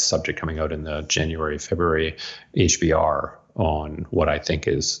article on this subject coming out in the February HBR on what I think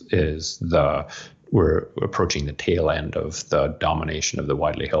we're approaching the tail end of the domination of the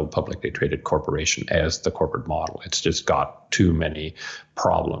widely held publicly traded corporation as the corporate model. It's just got too many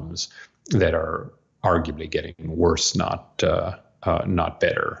problems that are arguably getting worse, not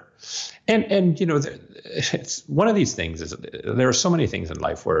better. And it's one of these things is there are so many things in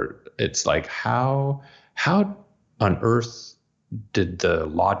life where it's like, how on earth did the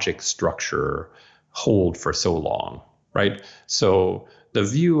logic structure hold for so long, right? So the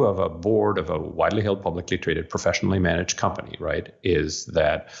view of a board of a widely held publicly traded professionally managed company, right, is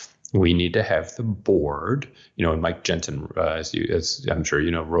that We need to have the board, and Mike Jensen, as I'm sure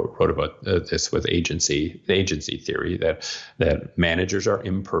you know, wrote about this with the agency theory, that managers are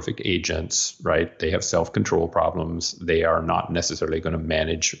imperfect agents, right? They have self-control problems. They are not necessarily going to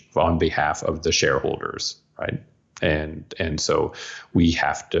manage on behalf of the shareholders, right? And so we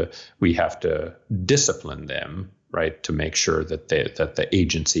have to discipline them, right, to make sure that the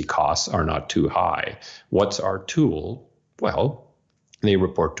agency costs are not too high. What's our tool? Well, they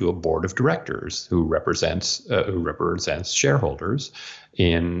report to a board of directors who represents shareholders,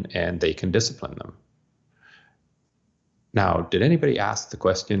 and they can discipline them. Now, did anybody ask the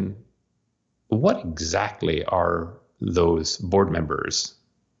question, what exactly are those board members?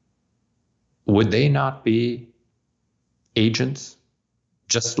 Would they not be agents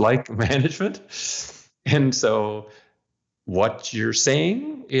just like management? And so what you're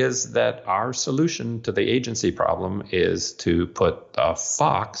saying is that our solution to the agency problem is to put a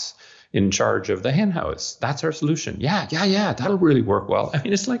fox in charge of the hen house. That's our solution. Yeah, that'll really work well. I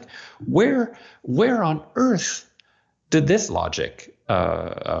mean, it's like, where on earth did this logic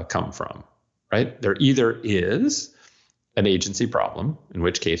come from, right? There either is an agency problem, in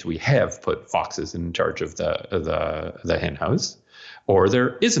which case we have put foxes in charge of the hen house, or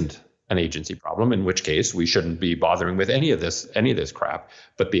there isn't an agency problem, in which case we shouldn't be bothering with any of this crap.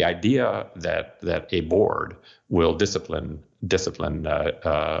 But the idea that a board will discipline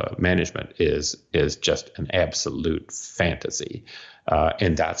management is just an absolute fantasy,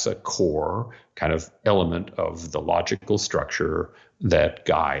 and that's a core kind of element of the logical structure that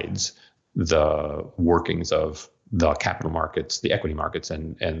guides the workings of the capital markets, the equity markets,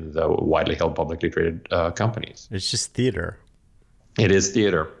 and the widely held publicly traded companies. It's just theater. It is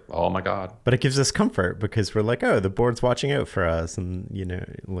theater. Oh my God. But it gives us comfort because we're like, oh, the board's watching out for us. And,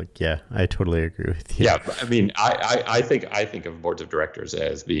 yeah, I totally agree with you. Yeah. I mean, I think of boards of directors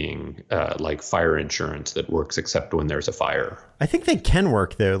as being like fire insurance that works except when there's a fire. I think they can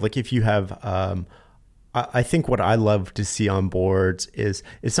work though. Like if you have, I think what I love to see on boards is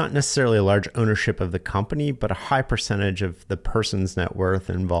it's not necessarily a large ownership of the company, but a high percentage of the person's net worth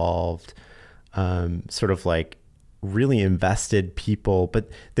involved, sort of like really invested people, but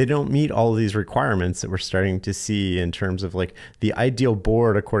they don't meet all of these requirements that we're starting to see in terms of like the ideal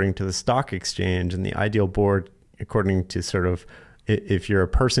board according to the stock exchange and the ideal board according to sort of, if you're a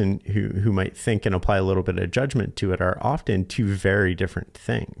person who might think and apply a little bit of judgment to it, are often two very different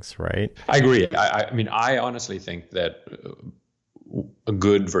things, right? I agree. I mean, I honestly think that a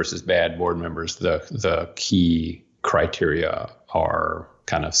good versus bad board members, the key criteria are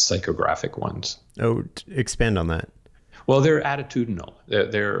kind of psychographic ones. Oh, expand on that. Well, they're attitudinal.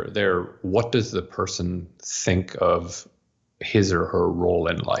 They're what does the person think of his or her role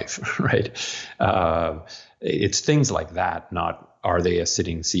in life, right? It's things like that, not are they a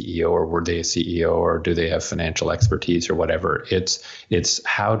sitting CEO or were they a CEO or do they have financial expertise or whatever. It's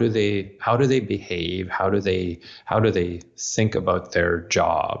how do they behave? How do they think about their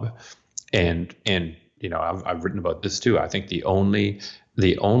job? And I've written about this too. I think the only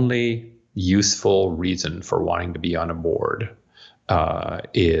useful reason for wanting to be on a board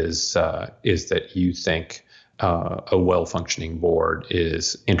is that you think a well-functioning board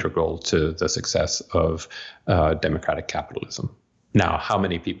is integral to the success of democratic capitalism. Now, how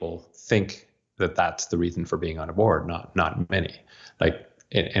many people think that that's the reason for being on a board? Not many.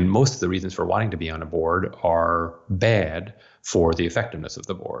 And most of the reasons for wanting to be on a board are bad for the effectiveness of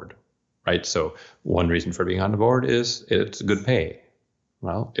the board, right? So one reason for being on the board is it's good pay.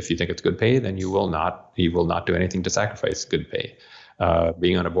 Well, if you think it's good pay, then you will not do anything to sacrifice good pay.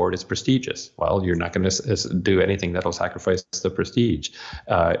 Being on a board is prestigious. Well, you're not going to do anything that'll sacrifice the prestige.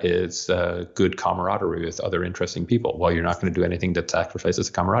 It's good camaraderie with other interesting people. Well, you're not going to do anything that sacrifices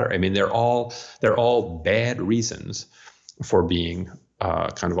camaraderie. I mean, they're all bad reasons for being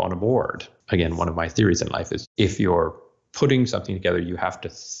kind of on a board. Again, one of my theories in life is if you're putting something together, you have to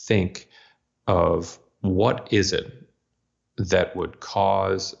think of what is it that would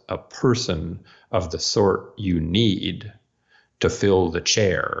cause a person of the sort you need to fill the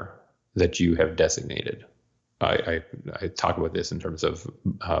chair that you have designated. I talk about this in terms of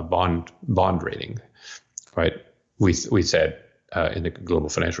bond rating, right? We said in the global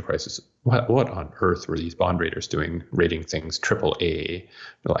financial crisis, what on earth were these bond raters doing, rating things AAA,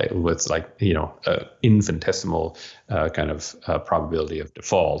 with infinitesimal kind of probability of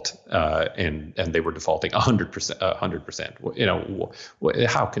default, and they were defaulting 100%.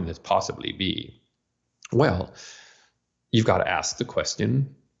 How can this possibly be? Well, you've got to ask the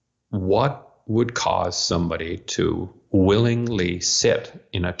question, what would cause somebody to willingly sit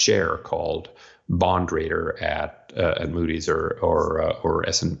in a chair called bond rater at at Moody's or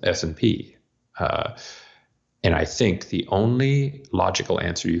S&P. And I think the only logical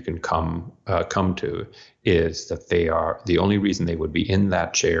answer you can come to is that the only reason they would be in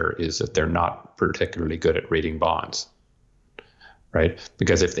that chair is that they're not particularly good at rating bonds, right?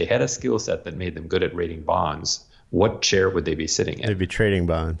 Because if they had a skill set that made them good at rating bonds, what chair would they be sitting in? They'd be trading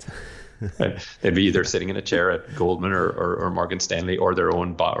bonds. They'd be either sitting in a chair at Goldman or Morgan Stanley or their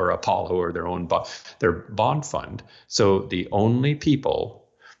own or Apollo or their bond fund. So the only people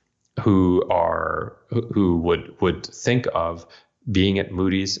who would think of being at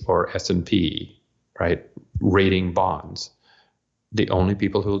Moody's or S&P, right, rating bonds, the only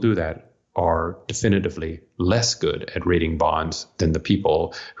people who will do that are definitively less good at rating bonds than the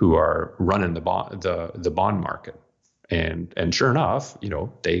people who are running the bond market. And sure enough,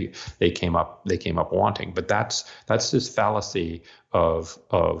 they came up wanting. But that's this fallacy of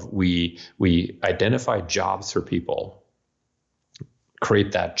we identify jobs for people,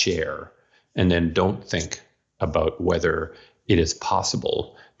 create that chair, and then don't think about whether it is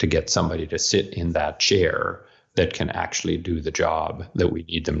possible to get somebody to sit in that chair that can actually do the job that we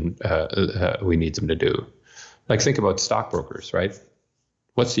need them to do. Like, think about stockbrokers, right?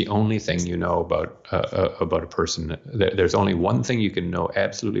 What's the only thing you know about a person? There's only one thing you can know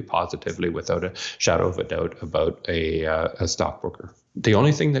absolutely positively without a shadow of a doubt about a stockbroker. The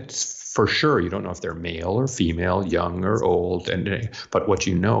only thing that's for sure, you don't know if they're male or female, young or old, but what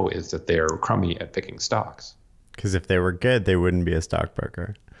you know is that they're crummy at picking stocks. Because if they were good, they wouldn't be a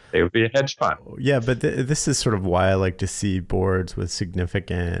stockbroker. They would be a hedge fund. Yeah, but this is sort of why I like to see boards with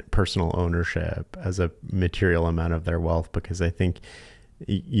significant personal ownership as a material amount of their wealth, because I think,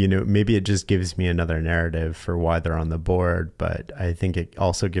 maybe it just gives me another narrative for why they're on the board, but I think it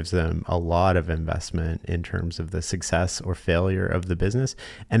also gives them a lot of investment in terms of the success or failure of the business.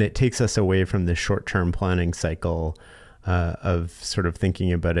 And it takes us away from the short-term planning cycle of sort of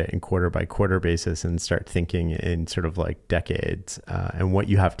thinking about it in quarter by quarter basis, and start thinking in sort of like decades and what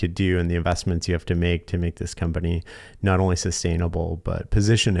you have to do and the investments you have to make this company not only sustainable, but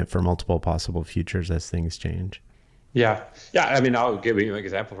position it for multiple possible futures as things change. Yeah. I mean, I'll give you an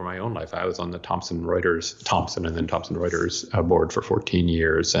example from my own life. I was on the Thomson Reuters board for 14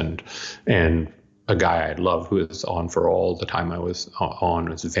 years, and a guy I love who was on for all the time I was on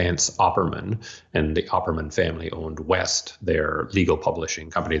was Vance Opperman, and the Opperman family owned West, their legal publishing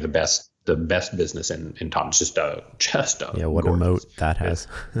company, the best business in Tom. Just a what a moat that has.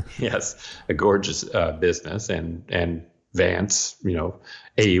 Yes, a gorgeous business, and Vance,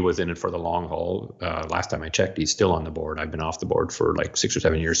 was in it for the long haul. Last time I checked, he's still on the board. I've been off the board for like 6 or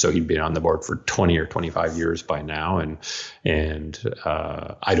 7 years, so he'd been on the board for 20 or 25 years by now. And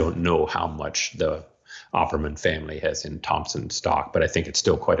I don't know how much the Opperman family has in Thomson stock, but I think it's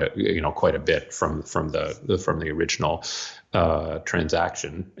still quite a bit from the original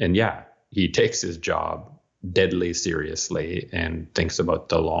transaction. And yeah, he takes his job deadly seriously and thinks about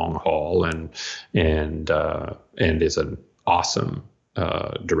the long haul, and is an awesome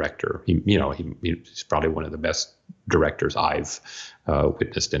director. He's probably one of the best directors I've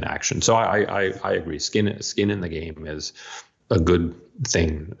witnessed in action. So I agree. Skin in the game is a good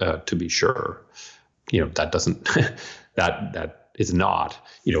thing to be sure. That doesn't that is not,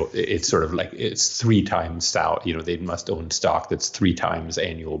 it's sort of like it's 3 times out. They must own stock that's 3 times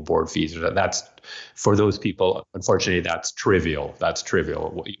annual board fees. That's, for those people, unfortunately, that's trivial.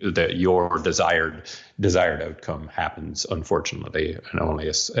 That your desired outcome happens, unfortunately, and only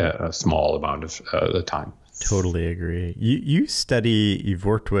a small amount of the time. Totally agree. You've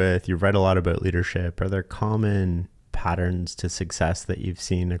worked with, you've read a lot about leadership. Are there common patterns to success that you've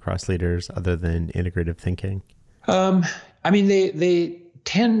seen across leaders other than integrative thinking? I mean, they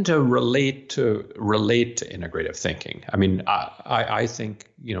tend to relate to integrative thinking. I mean, I think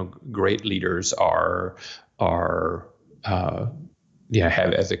great leaders have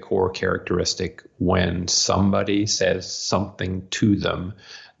as a core characteristic, when somebody says something to them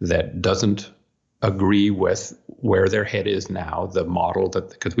that doesn't agree with where their head is now, the model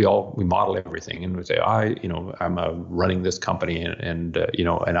because we model everything, and we say, I'm running this company, and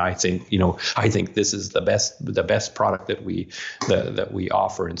I think this is the best product that we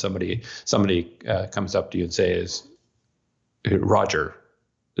offer, and somebody comes up to you and says, Roger,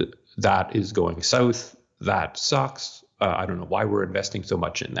 that is going south, that sucks, I don't know why we're investing so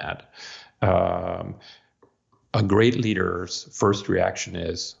much in that. A great leader's first reaction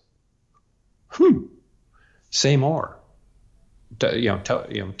is, say more. Tell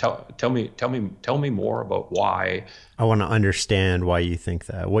me more about why. I want to understand why you think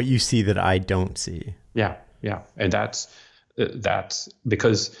that, what you see that I don't see. Yeah. And that's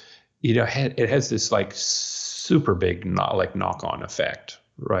because, it has this like super big, not like knock-on effect,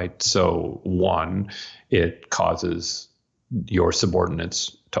 right? So one, it causes your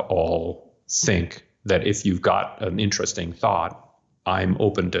subordinates to all think that if you've got an interesting thought, I'm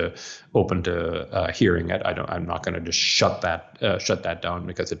open to hearing it. I'm not going to just shut that down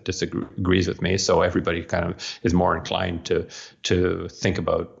because it disagrees with me. So everybody kind of is more inclined to think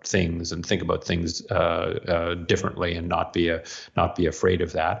about things differently and not be afraid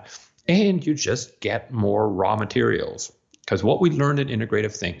of that. And you just get more raw materials, because what we learned in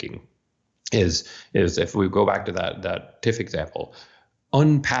integrative thinking is if we go back to that TIFF example,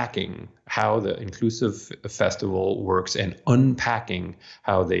 unpacking how the inclusive festival works and unpacking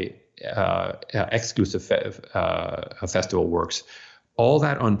how the exclusive festival works, all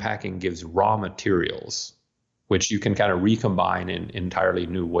that unpacking gives raw materials, which you can kind of recombine in entirely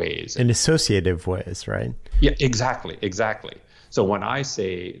new ways. In associative ways, right? Yeah, exactly. So when I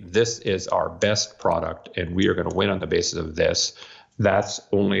say this is our best product and we are going to win on the basis of this, that's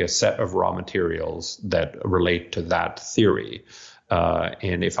only a set of raw materials that relate to that theory.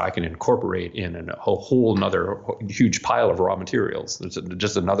 And if I can incorporate in a whole nother huge pile of raw materials, there's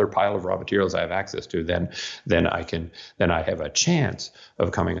just another pile of raw materials I have access to, then I have a chance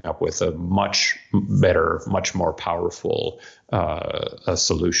of coming up with a much better, much more powerful a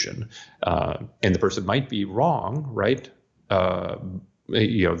solution. And the person might be wrong, right?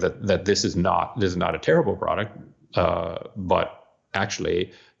 That this is not a terrible product, but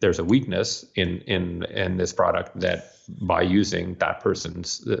actually there's a weakness in this product that by using that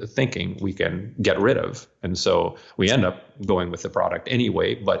person's thinking we can get rid of, and so we end up going with the product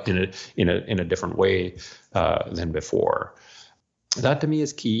anyway, but in a different way than before. That to me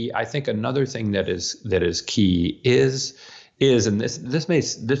is key. I think another thing that is key is and this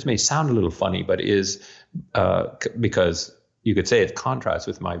may sound a little funny, but is because you could say it contrasts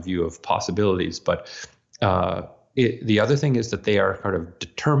with my view of possibilities, but the other thing is that they are kind of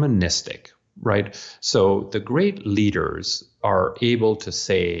deterministic, right? So the great leaders are able to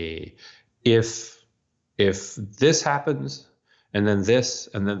say, if this happens, and then this,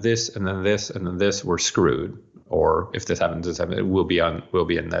 and then this, and then this, and then this, we're screwed. Or if this happens, we'll be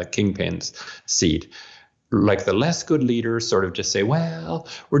in the kingpin's seat. Like the less good leaders sort of just say, well,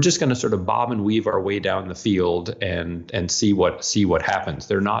 we're just going to sort of bob and weave our way down the field and see what happens.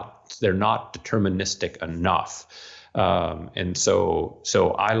 They're not deterministic enough. And so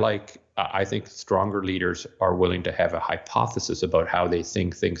I think stronger leaders are willing to have a hypothesis about how they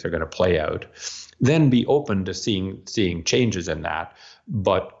think things are going to play out, then be open to seeing changes in that.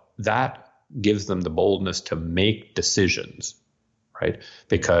 But that gives them the boldness to make decisions, right?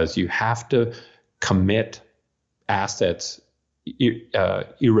 Because you have to commit assets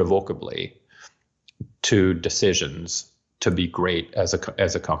irrevocably to decisions to be great as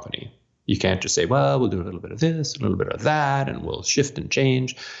a company. You can't just say, well, we'll do a little bit of this, a little bit of that, and we'll shift and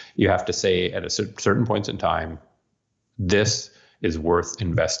change. You have to say at a certain points in time, this is worth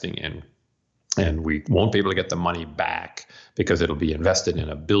investing in. And we won't be able to get the money back because it'll be invested in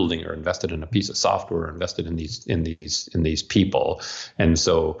a building or invested in a piece of software or invested in these people. And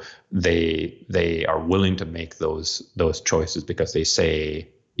so they are willing to make those choices because they say,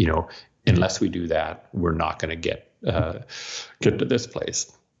 unless we do that, we're not going to get to this place.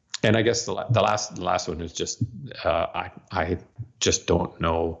 And I guess the last one is just I just don't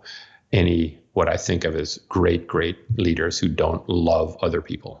know any what I think of as great leaders who don't love other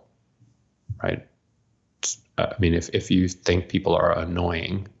people, right? I mean, if you think people are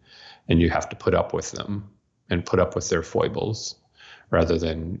annoying and you have to put up with them and put up with their foibles rather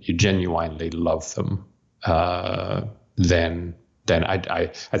than you genuinely love them, then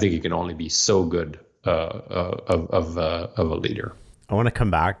I think you can only be so good of a leader. I want to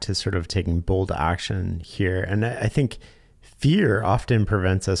come back to sort of taking bold action here. And I think fear often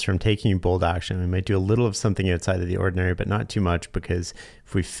prevents us from taking bold action. We might do a little of something outside of the ordinary, but not too much, because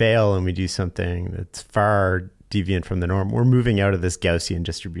if we fail and we do something that's far deviant from the norm, we're moving out of this Gaussian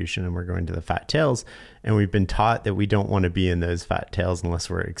distribution and we're going to the fat tails. And we've been taught that we don't want to be in those fat tails unless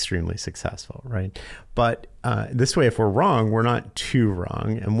we're extremely successful, right? But this way, if we're wrong, we're not too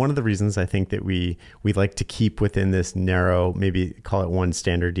wrong. And one of the reasons I think that we like to keep within this narrow, maybe call it one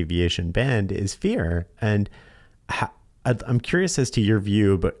standard deviation band, is fear. And I'm curious as to your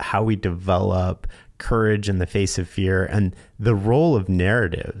view about how we develop courage in the face of fear and the role of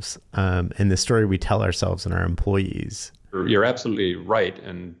narratives in the story we tell ourselves and our employees. You're absolutely right,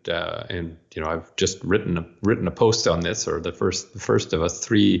 and I've just written a post on this, or the first of a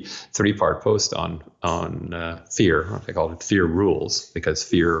three-part post on fear. I call it Fear Rules, because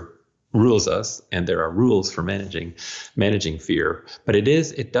fear rules us, and there are rules for managing fear. But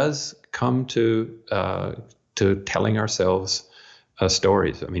it does come to to telling ourselves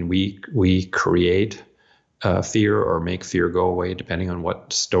stories. I mean, we create fear or make fear go away depending on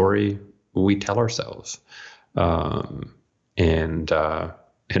what story we tell ourselves. And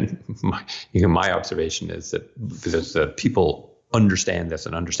my observation is that people understand this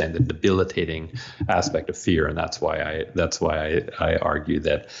and understand the debilitating aspect of fear, and that's why I argue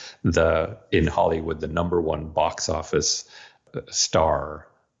that in Hollywood the number one box office star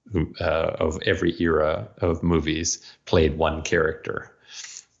of every era of movies played one character,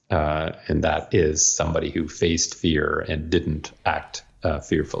 and that is somebody who faced fear and didn't act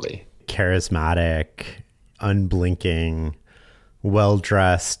fearfully. Charismatic, unblinking,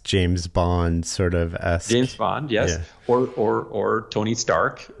 well-dressed James Bond sort of esque. James Bond, yes, yeah. or Tony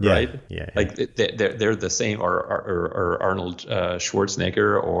Stark, right? Yeah. Like they're the same, or Arnold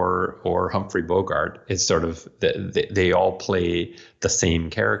Schwarzenegger or Humphrey Bogart. It's sort of they all play the same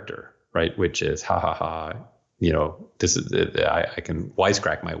character, right? Which is ha ha ha. This is I can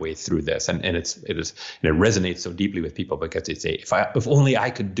wisecrack my way through this, and it resonates so deeply with people because it's if only I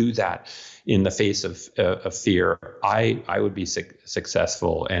could do that in the face of fear, I would be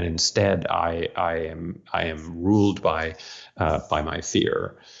successful, and instead I am ruled by my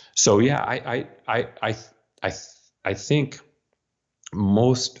fear. So yeah, I think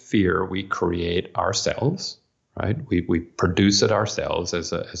most fear we create ourselves. Right, we produce it ourselves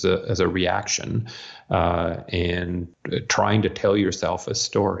as a reaction, and trying to tell yourself a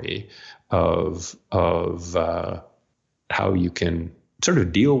story of how you can sort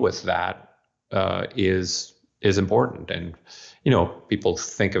of deal with that is important. And people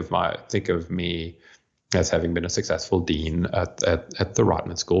think of me as having been a successful dean at the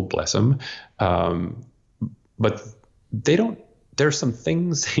Rotman School, bless them, but they don't. There's some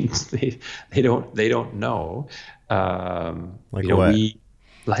things they don't know. Like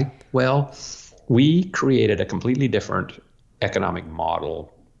what? We created a completely different economic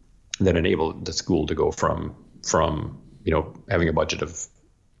model that enabled the school to go from having a budget of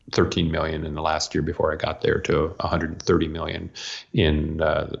 $13 million in the last year before I got there to $130 million in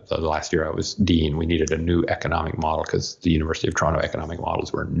the last year I was dean. We needed a new economic model because the University of Toronto economic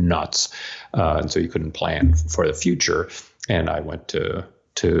models were nuts, and so you couldn't plan for the future. And I went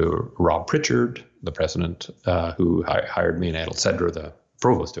to Rob Pritchard, the president, who hired me, and Adel Cedra, the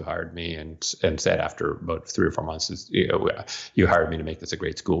provost, who hired me, and said after about 3 or 4 months, you hired me to make this a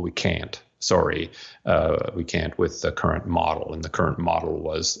great school. We can't. Sorry, we can't with the current model. And the current model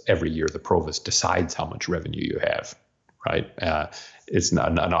was every year the provost decides how much revenue you have. Right? It's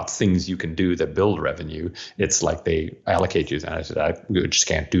not things you can do that build revenue. It's like they allocate you. And I said, we just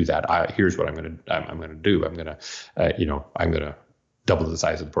can't do that. Here's what I'm going to do. I'm going to double the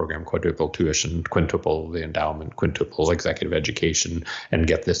size of the program, quadruple tuition, quintuple the endowment, quintuple executive education, and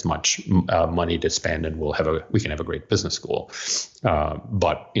get this much money to spend, and we can have a great business school.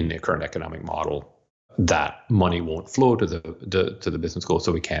 But in the current economic model, that money won't flow to the business school,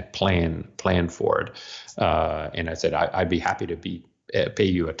 so we can't plan for it. And I said I'd be happy to pay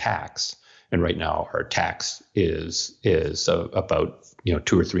you a tax. And right now our tax is about $2 or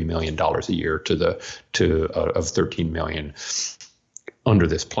 $3 million a year of 13 million. Under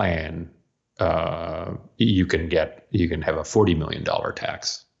this plan, you can have a $40 million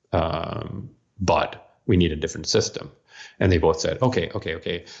tax, but we need a different system. And they both said, okay,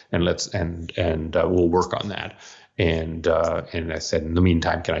 and we'll work on that. And I said, in the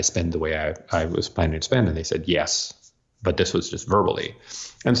meantime, can I spend the way I was planning to spend? And they said yes, but this was just verbally.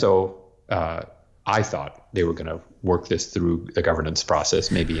 And so I thought they were going to work this through the governance process,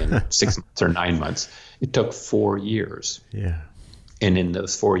 maybe in 6 months or 9 months. It took 4 years. Yeah. And in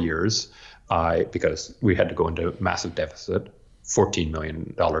those 4 years, because we had to go into massive deficit, $14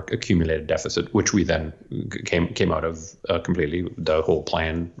 million accumulated deficit, which we then came out of completely. The whole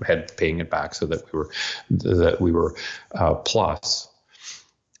plan had paying it back so that we were plus.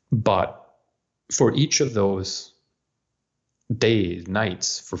 But for each of those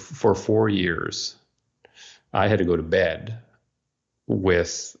nights for 4 years, I had to go to bed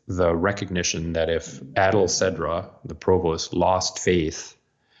with the recognition that if Adel Cedra, the provost, lost faith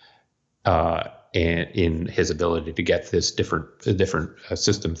in his ability to get this different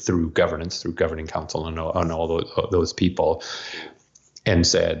system through governance, through governing council, and all those people, and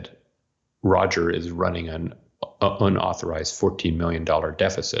said, Roger is running an unauthorized $14 million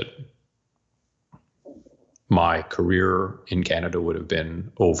deficit, my career in Canada would have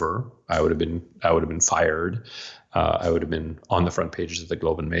been over. I would have been fired. I would have been on the front pages of the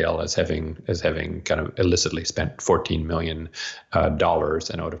Globe and Mail as having kind of illicitly spent $14 million, and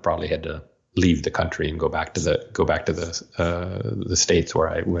I would have probably had to leave the country and go back to the States where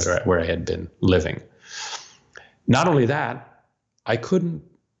I had been living. Not only that, I couldn't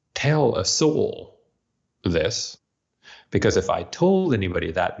tell a soul this, because if I told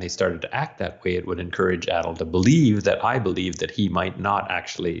anybody that and they started to act that way, it would encourage Adel to believe that I believed that he might not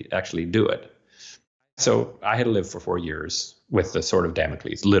actually do it. So I had to live for 4 years with the sword of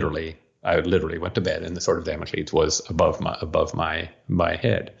Damocles. Literally, I literally went to bed and the sword of Damocles was above my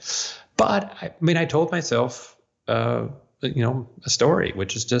head. But I mean, I told myself, a story,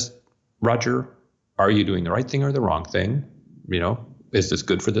 which is just, Roger, are you doing the right thing or the wrong thing? Is this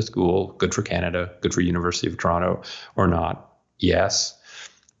good for the school, good for Canada, good for University of Toronto, or not? Yes.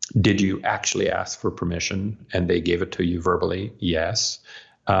 Did you actually ask for permission and they gave it to you verbally? Yes.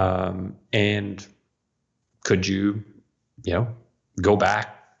 And could you, go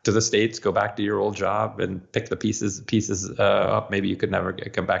back to the States, go back to your old job and pick the pieces up? Maybe you could never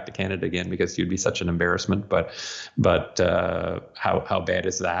come back to Canada again because you'd be such an embarrassment. But how bad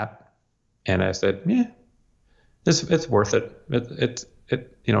is that? And I said, yeah, it's worth it.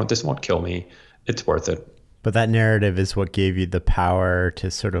 This won't kill me. It's worth it. But that narrative is what gave you the power to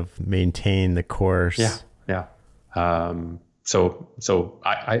sort of maintain the course. Yeah.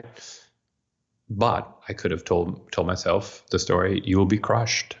 But I could have told myself the story. You will be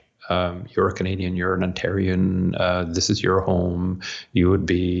crushed. You're a Canadian. You're an Ontarian. This is your home. You would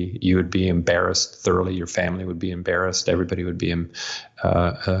be embarrassed thoroughly. Your family would be embarrassed. Everybody would be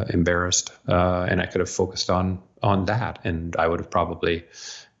embarrassed. And I could have focused on that, and I would have probably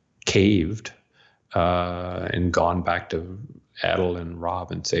caved and gone back to Adel and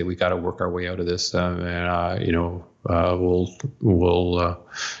Rob and say, we got to work our way out of this, we'll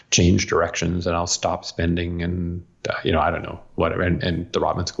change directions, and I'll stop spending, and I don't know, whatever. And the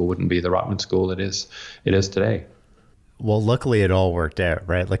Rotman School wouldn't be the Rotman School it is today. Well, luckily it all worked out,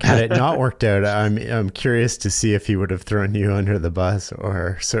 right? Like, had it not worked out, I'm curious to see if he would have thrown you under the bus,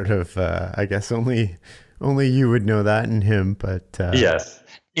 or sort of, I guess only you would know that in him. But yes,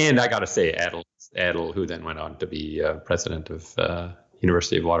 and I got to say, Adel, who then went on to be president of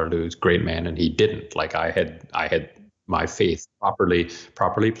University of Waterloo's, great man, and he didn't. Like, I had my faith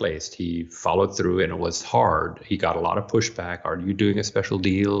properly placed. He followed through, and it was hard. He got a lot of pushback. Are you doing a special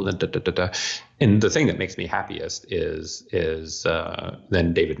deal? And And the thing that makes me happiest is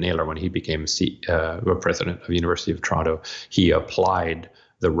then David Naylor, when he became president of University of Toronto, he applied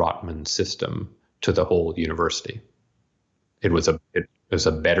the Rotman system to the whole university. It was a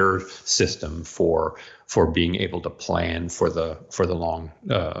better system for being able to plan for the long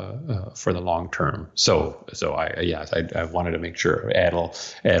term. So I wanted to make sure Adel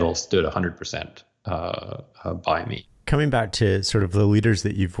stood 100% by me. Coming back to sort of the leaders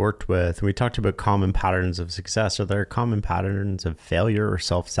that you've worked with, we talked about common patterns of success. Are there common patterns of failure or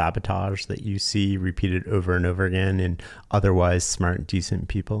self-sabotage that you see repeated over and over again in otherwise smart, decent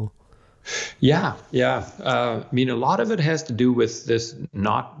people? Yeah. I mean, a lot of it has to do with this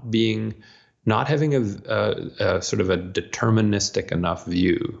not having a sort of a deterministic enough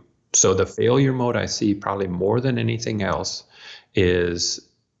view. So the failure mode I see probably more than anything else is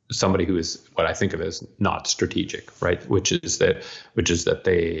somebody who is what I think of as not strategic, right? Which is that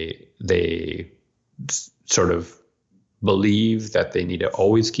they sort of believe that they need to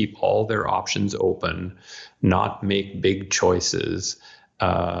always keep all their options open, not make big choices,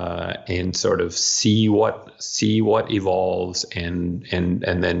 and sort of see what evolves, and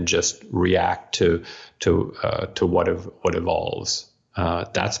then just react to what evolves.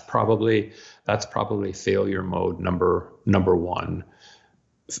 That's probably failure mode number one.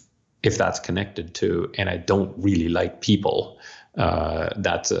 If that's connected to, and I don't really like people,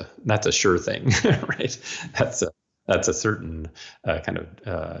 that's a sure thing, right? That's a certain kind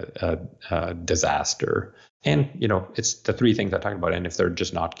of disaster. And, it's the three things I talked about. And if they're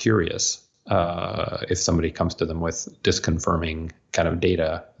just not curious, if somebody comes to them with disconfirming kind of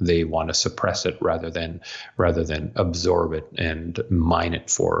data, they want to suppress it rather than absorb it and mine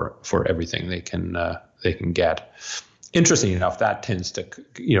it for everything they can get. Interesting enough, that tends to,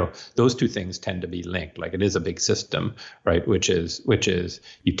 those two things tend to be linked. Like, it is a big system, right? Which is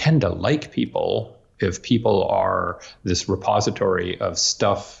you tend to like people if people are this repository of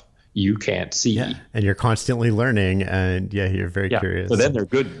stuff you can't see. Yeah. And you're constantly learning, and you're very curious. So then they're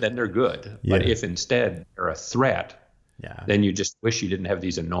good. Yeah. But if instead they're a threat, then you just wish you didn't have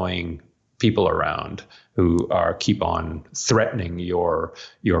these annoying people around who keep on threatening your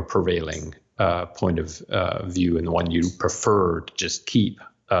prevailing point of view, and the one you prefer to just keep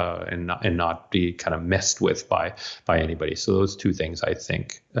and not be kind of messed with by anybody. So those two things, I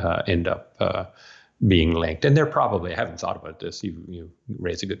think, end up being linked. And they're probably, I haven't thought about this, you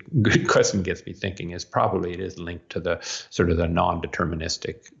raise a good question, gets me thinking, it is linked to the sort of the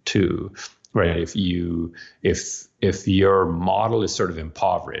non-deterministic too. right? If your model is sort of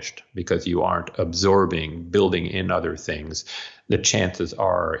impoverished because you aren't absorbing, building in other things, the chances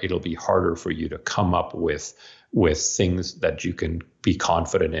are it'll be harder for you to come up with things that you can be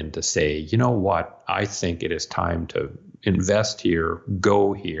confident in to say, you know what, I think it is time to invest here,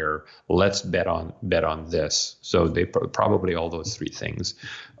 go here, let's bet on this. So they probably, all those three things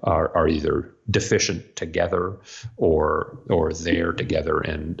are either deficient together or there together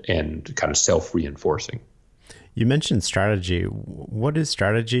and kind of self-reinforcing. You mentioned strategy. What is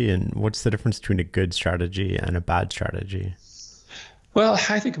strategy, and what's the difference between a good strategy and a bad strategy? Well,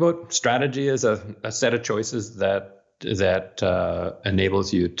 I think about strategy as a set of choices that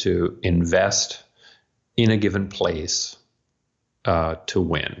enables you to invest in a given place to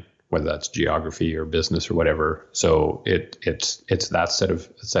win, whether that's geography or business or whatever. So it's that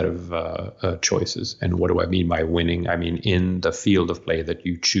set of choices. And what do I mean by winning? I mean, in the field of play that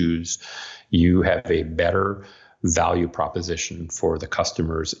you choose, you have a better value proposition for the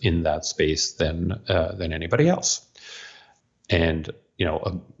customers in that space than anybody else. And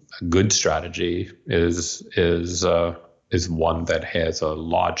a good strategy is one that has a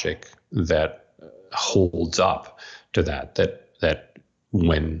logic that holds up to that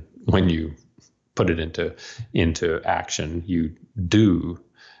when you put it into action, you do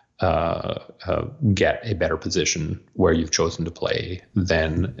get a better position where you've chosen to play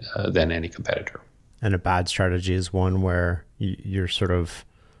than any competitor. And a bad strategy is one where you're sort of,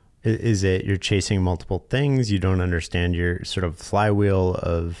 is it you're chasing multiple things? You don't understand your sort of flywheel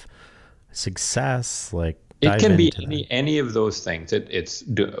of success? Like, it can be any of those things. It's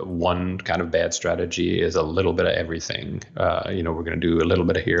one kind of bad strategy is a little bit of everything. We're going to do a little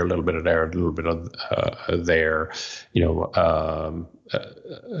bit of here, a little bit of there, a little bit of there.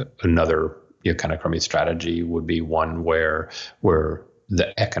 Another kind of crummy strategy would be one where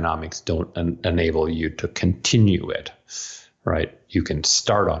the economics don't enable you to continue it, right? You can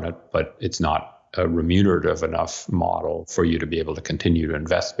start on it, but it's not a remunerative enough model for you to be able to continue to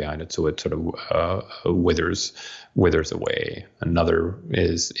invest behind it. So it sort of withers away. Another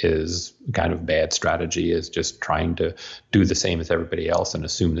is kind of bad strategy is just trying to do the same as everybody else and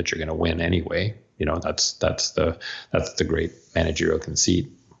assume that you're going to win anyway. That's the great managerial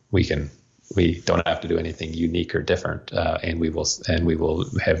conceit. We don't have to do anything unique or different, and we will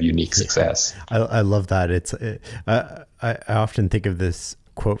have unique success. I love that. I often think of this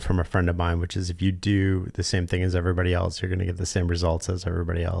quote from a friend of mine, which is, if you do the same thing as everybody else, you're going to get the same results as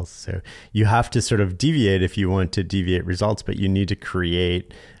everybody else. So you have to sort of deviate if you want to deviate results, but you need to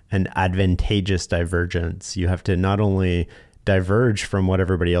create an advantageous divergence. You have to not only diverge from what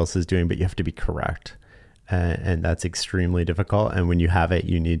everybody else is doing, but you have to be correct. And that's extremely difficult. And when you have it,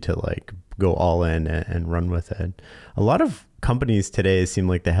 you need to go all in and run with it. A lot of companies today seem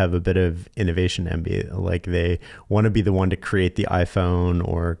like they have a bit of innovation envy. Like they want to be the one to create the iPhone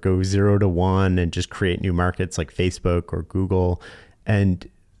or go 0 to 1 and just create new markets like Facebook or Google. And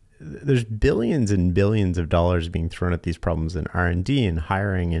there's billions and billions of dollars being thrown at these problems in R&D and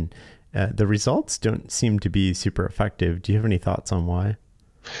hiring. And the results don't seem to be super effective. Do you have any thoughts on why?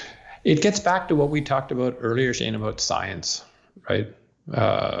 It gets back to what we talked about earlier, Shane, about science, right?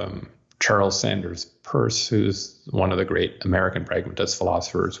 Charles Sanders Peirce, who's one of the great American pragmatist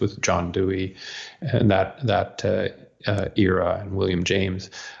philosophers with John Dewey and that era, and William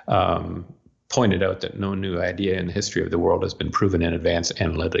James, pointed out that no new idea in the history of the world has been proven in advance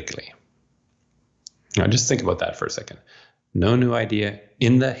analytically. Now, just think about that for a second. No new idea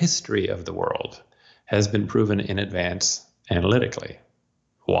in the history of the world has been proven in advance analytically.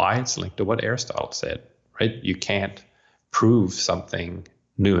 Why? It's linked to what Aristotle said, right? You can't prove something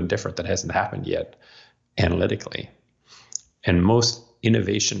new and different that hasn't happened yet analytically. And most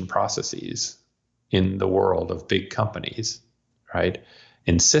innovation processes in the world of big companies, right,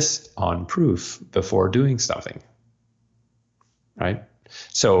 insist on proof before doing something, right?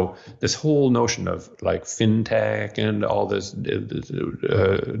 So this whole notion of fintech and all this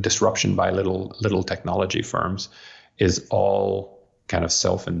disruption by little technology firms is all kind of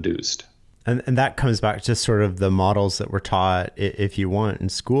self-induced. And that comes back to sort of the models that we're taught, if you want, in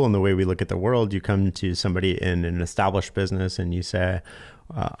school, and the way we look at the world. You come to somebody in an established business and you say,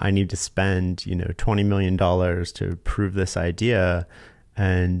 I need to spend, $20 million to prove this idea.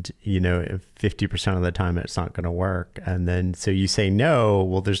 And, if 50% of the time it's not going to work. And then, so you say, no,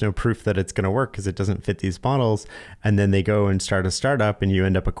 well, there's no proof that it's going to work because it doesn't fit these models. And then they go and start a startup and you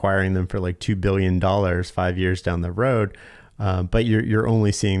end up acquiring them for $2 billion 5 years down the road. but you're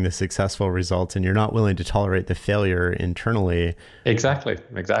only seeing the successful results, and you're not willing to tolerate the failure internally. Exactly.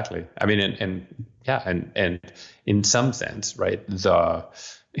 I mean, and in some sense, right, the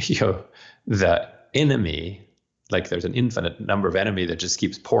enemy, like there's an infinite number of enemy that just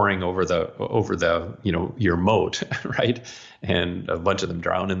keeps pouring over the your moat, right, and a bunch of them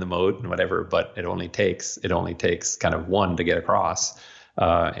drown in the moat and whatever, but it only takes kind of one to get across,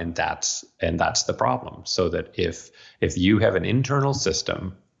 and that's the problem. So that if you have an internal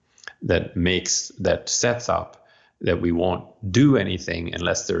system that sets up that we won't do anything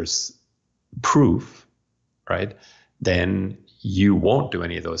unless there's proof, right, then you won't do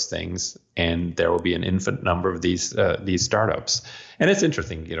any of those things, and there will be an infinite number of these startups. And it's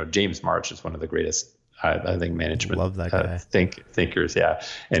interesting, James March is one of the greatest, I think, management Love that guy. thinkers, yeah.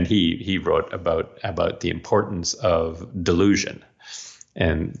 And he wrote about the importance of delusion,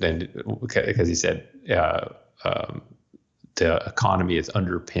 and then because he said the economy is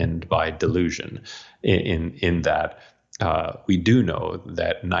underpinned by delusion, in that we do know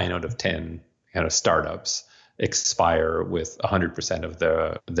that 9 out of 10 kind of startups expire with 100% of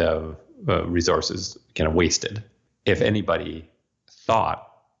the resources kind of wasted. If anybody thought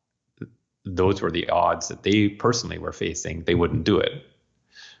those were the odds that they personally were facing, they wouldn't do it.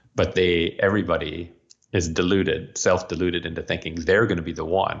 But everybody is self-deluded into thinking they're going to be the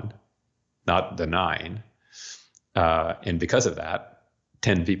one, not the 9. And because of that,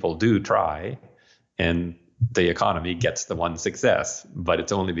 10 people do try, and the economy gets the one success, but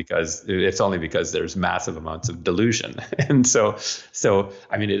it's only because there's massive amounts of delusion. And so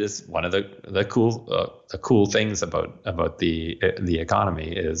I mean, it is one of the cool things about the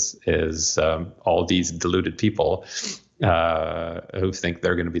economy is all these deluded people who think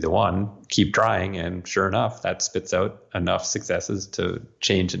they're going to be the one keep trying, and sure enough, that spits out enough successes to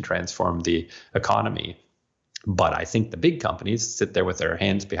change and transform the economy. But I think the big companies sit there with their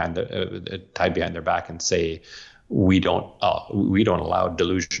hands tied behind their back and say, we don't allow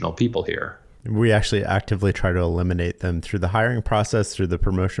delusional people here. We actually actively try to eliminate them through the hiring process, through the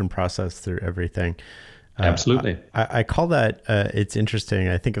promotion process, through everything. Absolutely. I call that, it's interesting.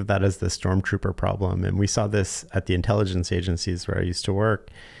 I think of that as the stormtrooper problem. And we saw this at the intelligence agencies where I used to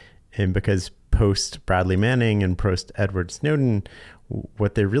work. And because post Bradley Manning and post Edward Snowden,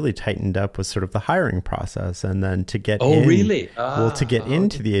 what they really tightened up was sort of the hiring process. And then to get to get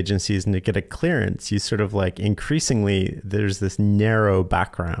into the agencies and to get a clearance, you sort of like increasingly, there's this narrow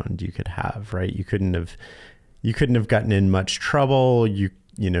background you could have, right? You couldn't have gotten in much trouble. You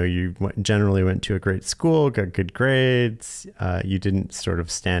generally went to a great school, got good grades. You didn't sort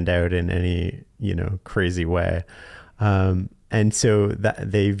of stand out in any, crazy way. And so that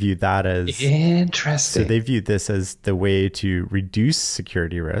they view that as interesting. So they view this as the way to reduce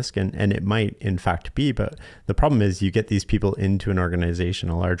security risk, and it might in fact be. But the problem is you get these people into an organization,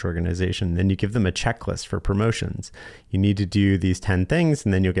 a large organization, then you give them a checklist for promotions. You need to do these 10 things,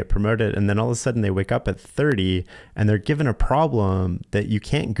 and then you'll get promoted. And then all of a sudden they wake up at 30 and they're given a problem that you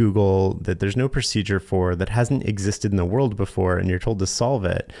can't Google, that there's no procedure for, that hasn't existed in the world before, and you're told to solve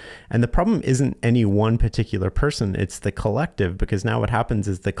it. And the problem isn't any one particular person, it's the collective. Because now what happens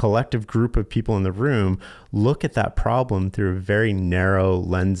is the collective group of people in the room look at that problem through very narrow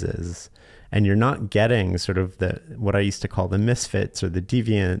lenses, and you're not getting sort of what I used to call the misfits or the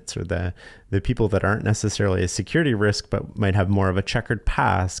deviants or the people that aren't necessarily a security risk but might have more of a checkered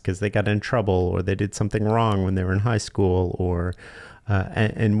past because they got in trouble or they did something wrong when they were in high school, or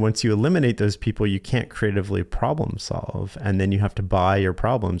and once you eliminate those people, you can't creatively problem solve, and then you have to buy your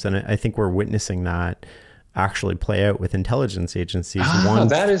problems. And I think we're witnessing that actually play out with intelligence agencies.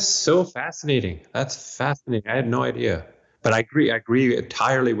 That is so fascinating. That's fascinating. I had no idea, but I agree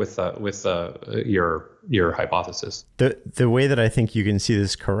entirely with your hypothesis. The way that I think you can see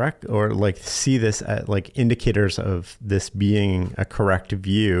this correct, or like see this at like indicators of this being a correct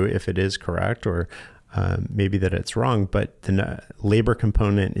view, if it is correct, or maybe that it's wrong, but the labor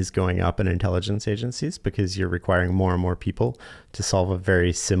component is going up in intelligence agencies because you're requiring more and more people to solve a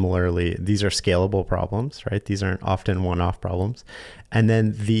very similarly, these are scalable problems, right? These aren't often one-off problems. And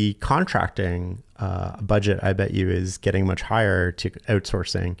then the contracting budget, I bet you, is getting much higher to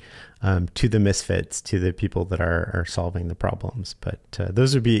outsourcing to the misfits, to the people that are solving the problems. But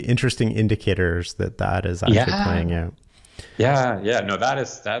those would be interesting indicators that is actually playing out. Yeah. No,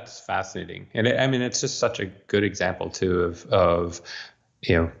 that's fascinating. And it's just such a good example too of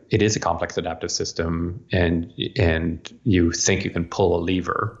it is a complex adaptive system, and you think you can pull a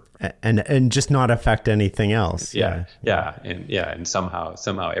lever and just not affect anything else. And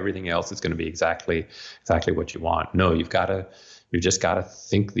somehow everything else is going to be exactly what you want. No, you've got You just got to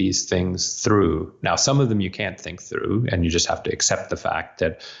think these things through. Now, some of them you can't think through, and you just have to accept the fact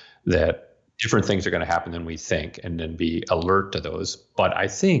that different things are going to happen than we think, and then be alert to those. But I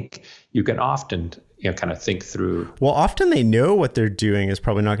think you can often, kind of think through. Well, often they know what they're doing is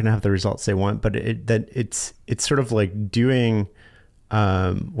probably not going to have the results they want, but it's sort of like doing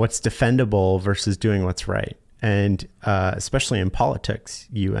what's defendable versus doing what's right. And especially in politics,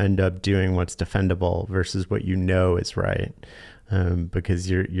 you end up doing what's defendable versus what you know is right, because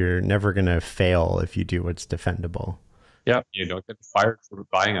you're never going to fail if you do what's defendable. Yeah, you don't get fired for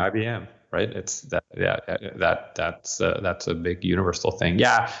buying IBM, right? It's that. Yeah, that's a big universal thing.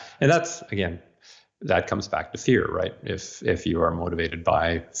 Yeah, and that's, again, that comes back to fear, right? If you are motivated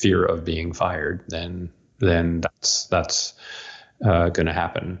by fear of being fired, then that's going to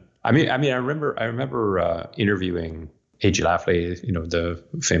happen. I mean, I remember interviewing A.G. Lafley, the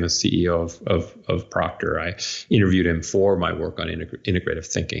famous CEO of Procter. I interviewed him for my work on integrative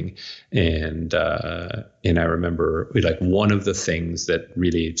thinking, and I remember, like, one of the things that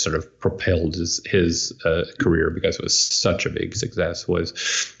really sort of propelled his career, because it was such a big success, was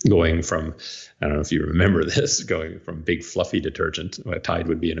going from, I don't know if you remember this, going from big fluffy detergent, Tide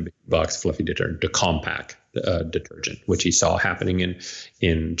would be in a big box fluffy detergent, to compact detergent, which he saw happening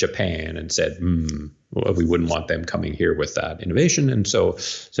in Japan, and said, well, we wouldn't want them coming here with that innovation. And so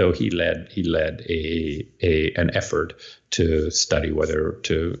he led an effort to study whether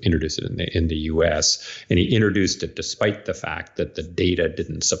to introduce it in the US. And he introduced it despite the fact that the data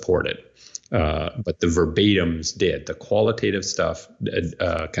didn't support it. But the verbatims did. The qualitative stuff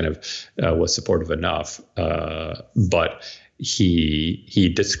was supportive enough. But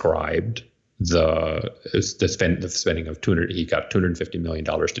he described the spending of he got $250 million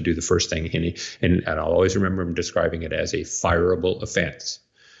to do the first thing, and I'll always remember him describing it as a fireable offense.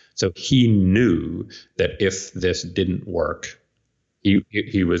 So he knew that if this didn't work,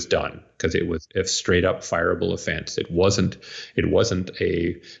 he was done, because it was a straight up fireable offense. It wasn't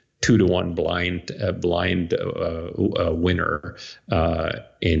a 2-to-1 blind winner,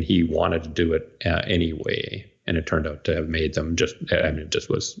 and he wanted to do it anyway. And it turned out to have made them it just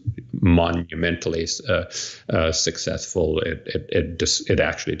was monumentally successful. It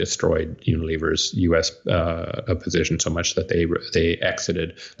actually destroyed Unilever's U.S. position so much that they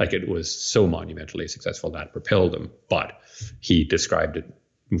exited. Like, it was so monumentally successful that propelled them. But he described it,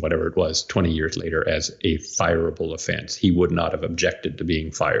 whatever it was, 20 years later, as a fireable offense. He would not have objected to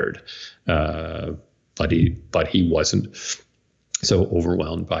being fired, but he wasn't so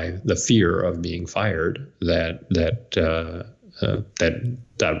overwhelmed by the fear of being fired that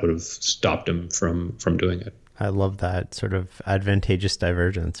would have stopped him from doing it. I love that sort of advantageous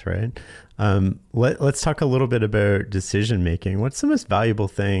divergence, right? Let's talk a little bit about decision making. What's the most valuable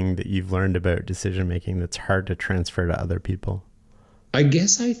thing that you've learned about decision making that's hard to transfer to other people? I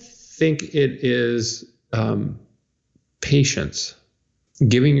guess I think it is patience,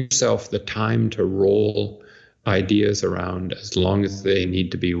 giving yourself the time to roll ideas around as long as they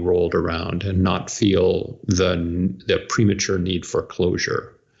need to be rolled around, and not feel the premature need for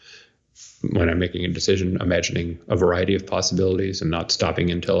closure. When I'm making a decision, imagining a variety of possibilities and not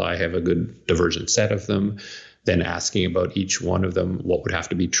stopping until I have a good divergent set of them, then asking about each one of them, what would have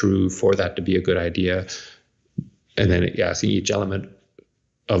to be true for that to be a good idea, and then asking each element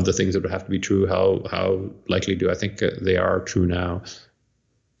of the things that would have to be true, how likely do I think they are true now?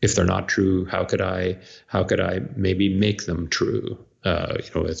 If they're not true, how could I maybe make them true?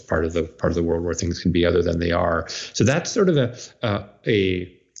 As part of the world where things can be other than they are. So that's sort of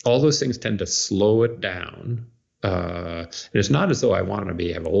all those things tend to slow it down. And it's not as though I want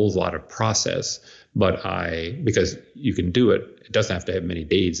to have a whole lot of process, but because you can do it, it doesn't have to have many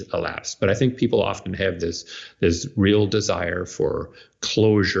days elapsed. But I think people often have this real desire for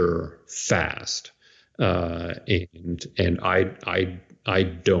closure fast, and I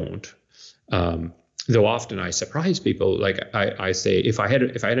don't. Though often I surprise people. Like, I say, if I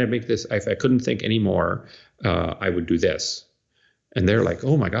had to make this, if I couldn't think anymore, I would do this. And they're like,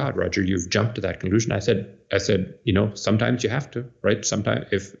 "Oh my God, Roger, you've jumped to that conclusion." I said, sometimes you have to, right? Sometimes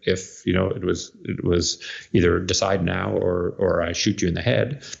if it was either decide now or I shoot you in the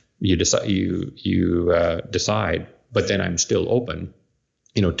head, you decide, but then I'm still open.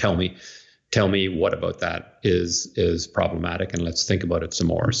 Tell me what about that is problematic, and let's think about it some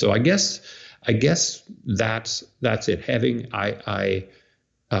more. So I guess that's it.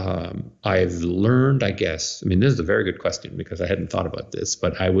 I've learned, I guess. I mean, this is a very good question, because I hadn't thought about this,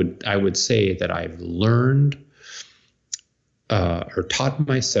 but I would say that I've learned or taught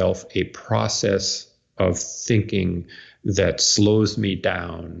myself a process of thinking that slows me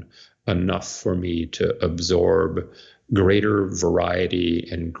down enough for me to absorb greater variety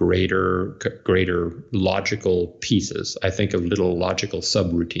and greater logical pieces. I think of little logical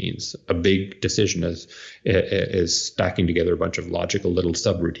subroutines. A big decision is stacking together a bunch of logical little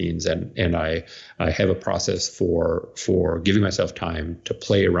subroutines, and I have a process for giving myself time to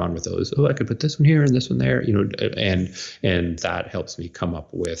play around with those. Oh, I could put this one here and this one there, and that helps me come up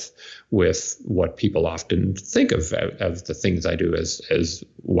with what people often think of the things I do as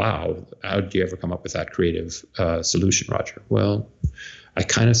wow, how do you ever come up with that creative solution, Roger? Well, I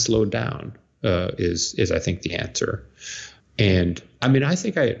kind of slowed down is I think the answer. And I mean, I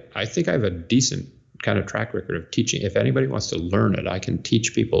think I have a decent kind of track record of teaching. If anybody wants to learn it, I can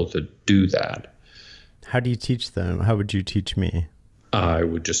teach people to do that. How do you teach them? How would you teach me? I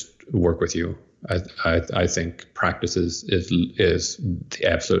would just work with you. I think practice is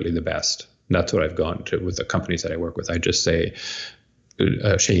absolutely the best. And that's what I've gone to with the companies that I work with. I just say,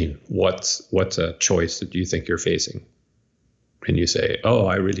 Shane, what's a choice that you think you're facing? And you say, oh,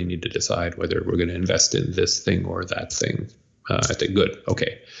 I really need to decide whether we're going to invest in this thing or that thing. I think good,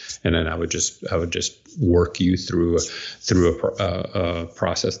 okay. And then I would just work you through a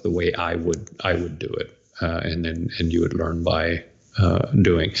process the way I would do it, and you would learn by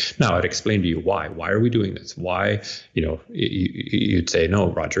doing. Now I'd explain to you why. Why are we doing this? Why, you'd say,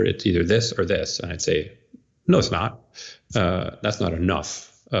 no, Roger, it's either this or this, and I'd say, no, it's not. That's not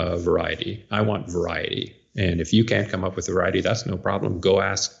enough variety. I want variety. And if you can't come up with variety, that's no problem. Go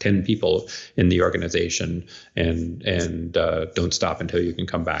ask 10 people in the organization and don't stop until you can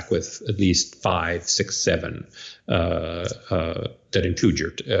come back with at least 5, 6, 7 that include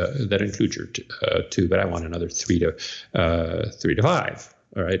your two. But I want another 3 to 5.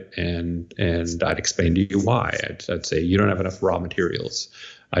 All right. And I'd explain to you why. I'd say you don't have enough raw materials.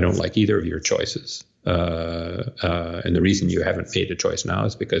 I don't like either of your choices. And the reason you haven't made a choice now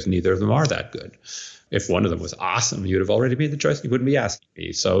is because neither of them are that good. If one of them was awesome, you'd have already made the choice. You wouldn't be asking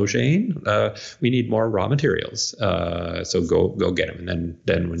me. So Shane, we need more raw materials. So go get them. And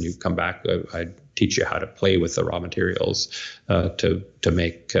then when you come back, I'd teach you how to play with the raw materials to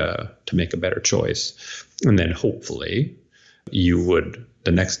make a better choice. And then hopefully you would,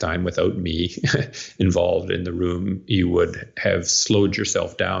 the next time without me involved in the room, you would have slowed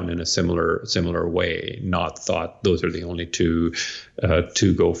yourself down in a similar way, not thought those are the only two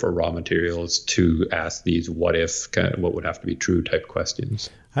to go for raw materials, to ask these what would have to be true type questions.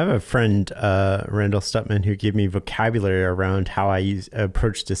 I have a friend, Randall Stutman, who gave me vocabulary around how I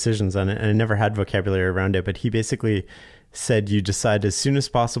approach decisions on it, and I never had vocabulary around it, but he basically said you decide as soon as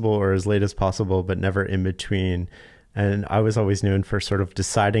possible or as late as possible, but never in between. And I was always known for sort of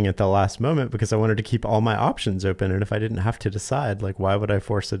deciding at the last moment because I wanted to keep all my options open. And if I didn't have to decide, like, why would I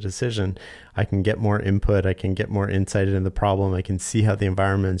force a decision? I can get more input. I can get more insight into the problem. I can see how the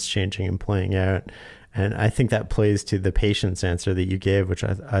environment's changing and playing out. And I think that plays to the patience answer that you gave, which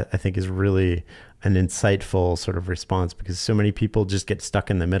I think is really an insightful sort of response, because so many people just get stuck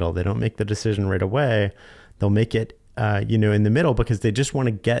in the middle. They don't make the decision right away. They'll make it in the middle because they just want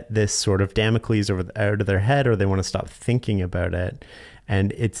to get this sort of Damocles out of their head, or they want to stop thinking about it.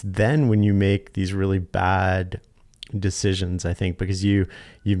 And it's then when you make these really bad decisions, I think, because you've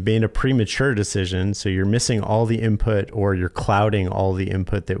made a premature decision. So you're missing all the input, or you're clouding all the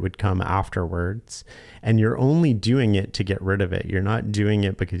input that would come afterwards. And you're only doing it to get rid of it. You're not doing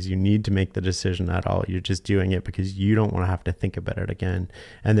it because you need to make the decision at all. You're just doing it because you don't want to have to think about it again.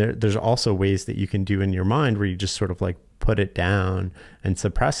 And there's also ways that you can do in your mind where you just sort of like put it down and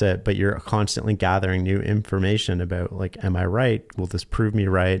suppress it, but you're constantly gathering new information about, like, am I right? Will this prove me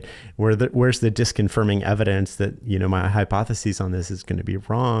right? Where's the disconfirming evidence that, my hypothesis on this is going to be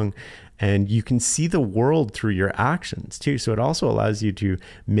wrong? And you can see the world through your actions too. So it also allows you to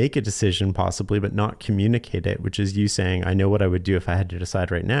make a decision possibly, but not communicate it, which is you saying, I know what I would do if I had to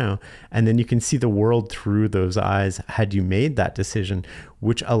decide right now. And then you can see the world through those eyes had you made that decision,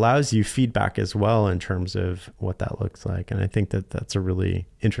 which allows you feedback as well in terms of what that looks like. And I think that that's a really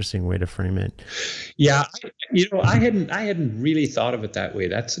interesting way to frame it. Yeah. I hadn't really thought of it that way.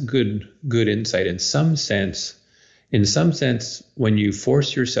 That's a good insight. In some sense, when you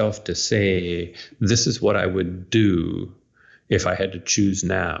force yourself to say, this is what I would do if I had to choose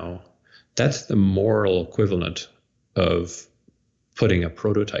now, that's the moral equivalent of putting a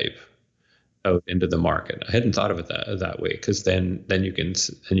prototype out into the market. I hadn't thought of it that way, because then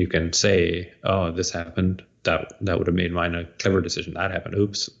you can say, oh, this happened. That would have made mine a clever decision. That happened.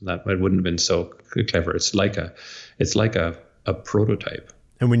 Oops, that wouldn't have been so clever. It's like a prototype.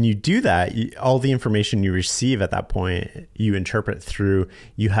 And when you do that, all the information you receive at that point, you interpret through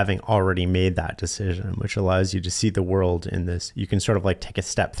you having already made that decision, which allows you to see the world in this. You can sort of like take a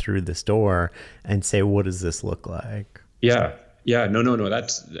step through this door and say, what does this look like? Yeah. Yeah. No, no, no.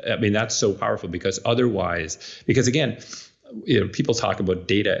 I mean, that's so powerful because otherwise, because again, people talk about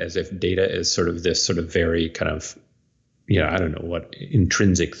data as if data is sort of this sort of very kind of, I don't know what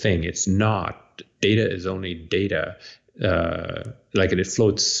intrinsic thing. It's not. Data is only data. Like, and it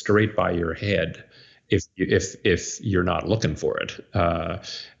floats straight by your head if you're not looking for it.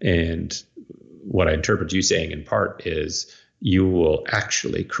 And what I interpret you saying in part is you will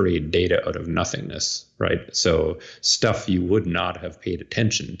actually create data out of nothingness, right? So stuff you would not have paid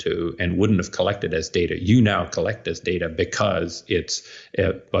attention to and wouldn't have collected as data, you now collect as data because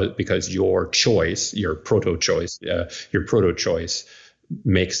because your choice, your proto choice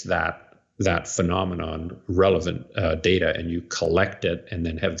makes that phenomenon relevant data, and you collect it and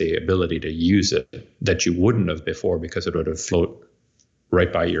then have the ability to use it that you wouldn't have before because it would have float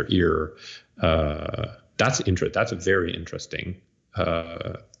right by your ear. That's a very interesting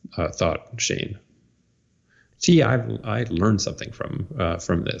thought, Shane. See, I learned something from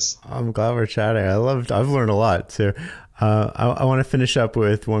this. I'm glad we're chatting. I've learned a lot. So I want to finish up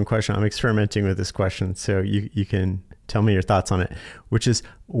with one question. I'm experimenting with this question, so you can tell me your thoughts on it, which is,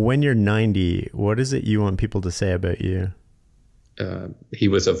 when you're 90, what is it you want people to say about you? He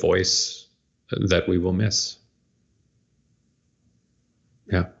was a voice that we will miss.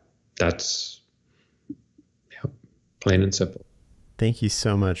 Yeah, that's plain and simple. Thank you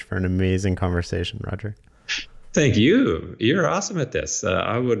so much for an amazing conversation, Roger. Thank you. You're awesome at this.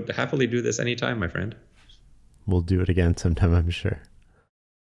 I would happily do this anytime, my friend. We'll do it again sometime, I'm sure.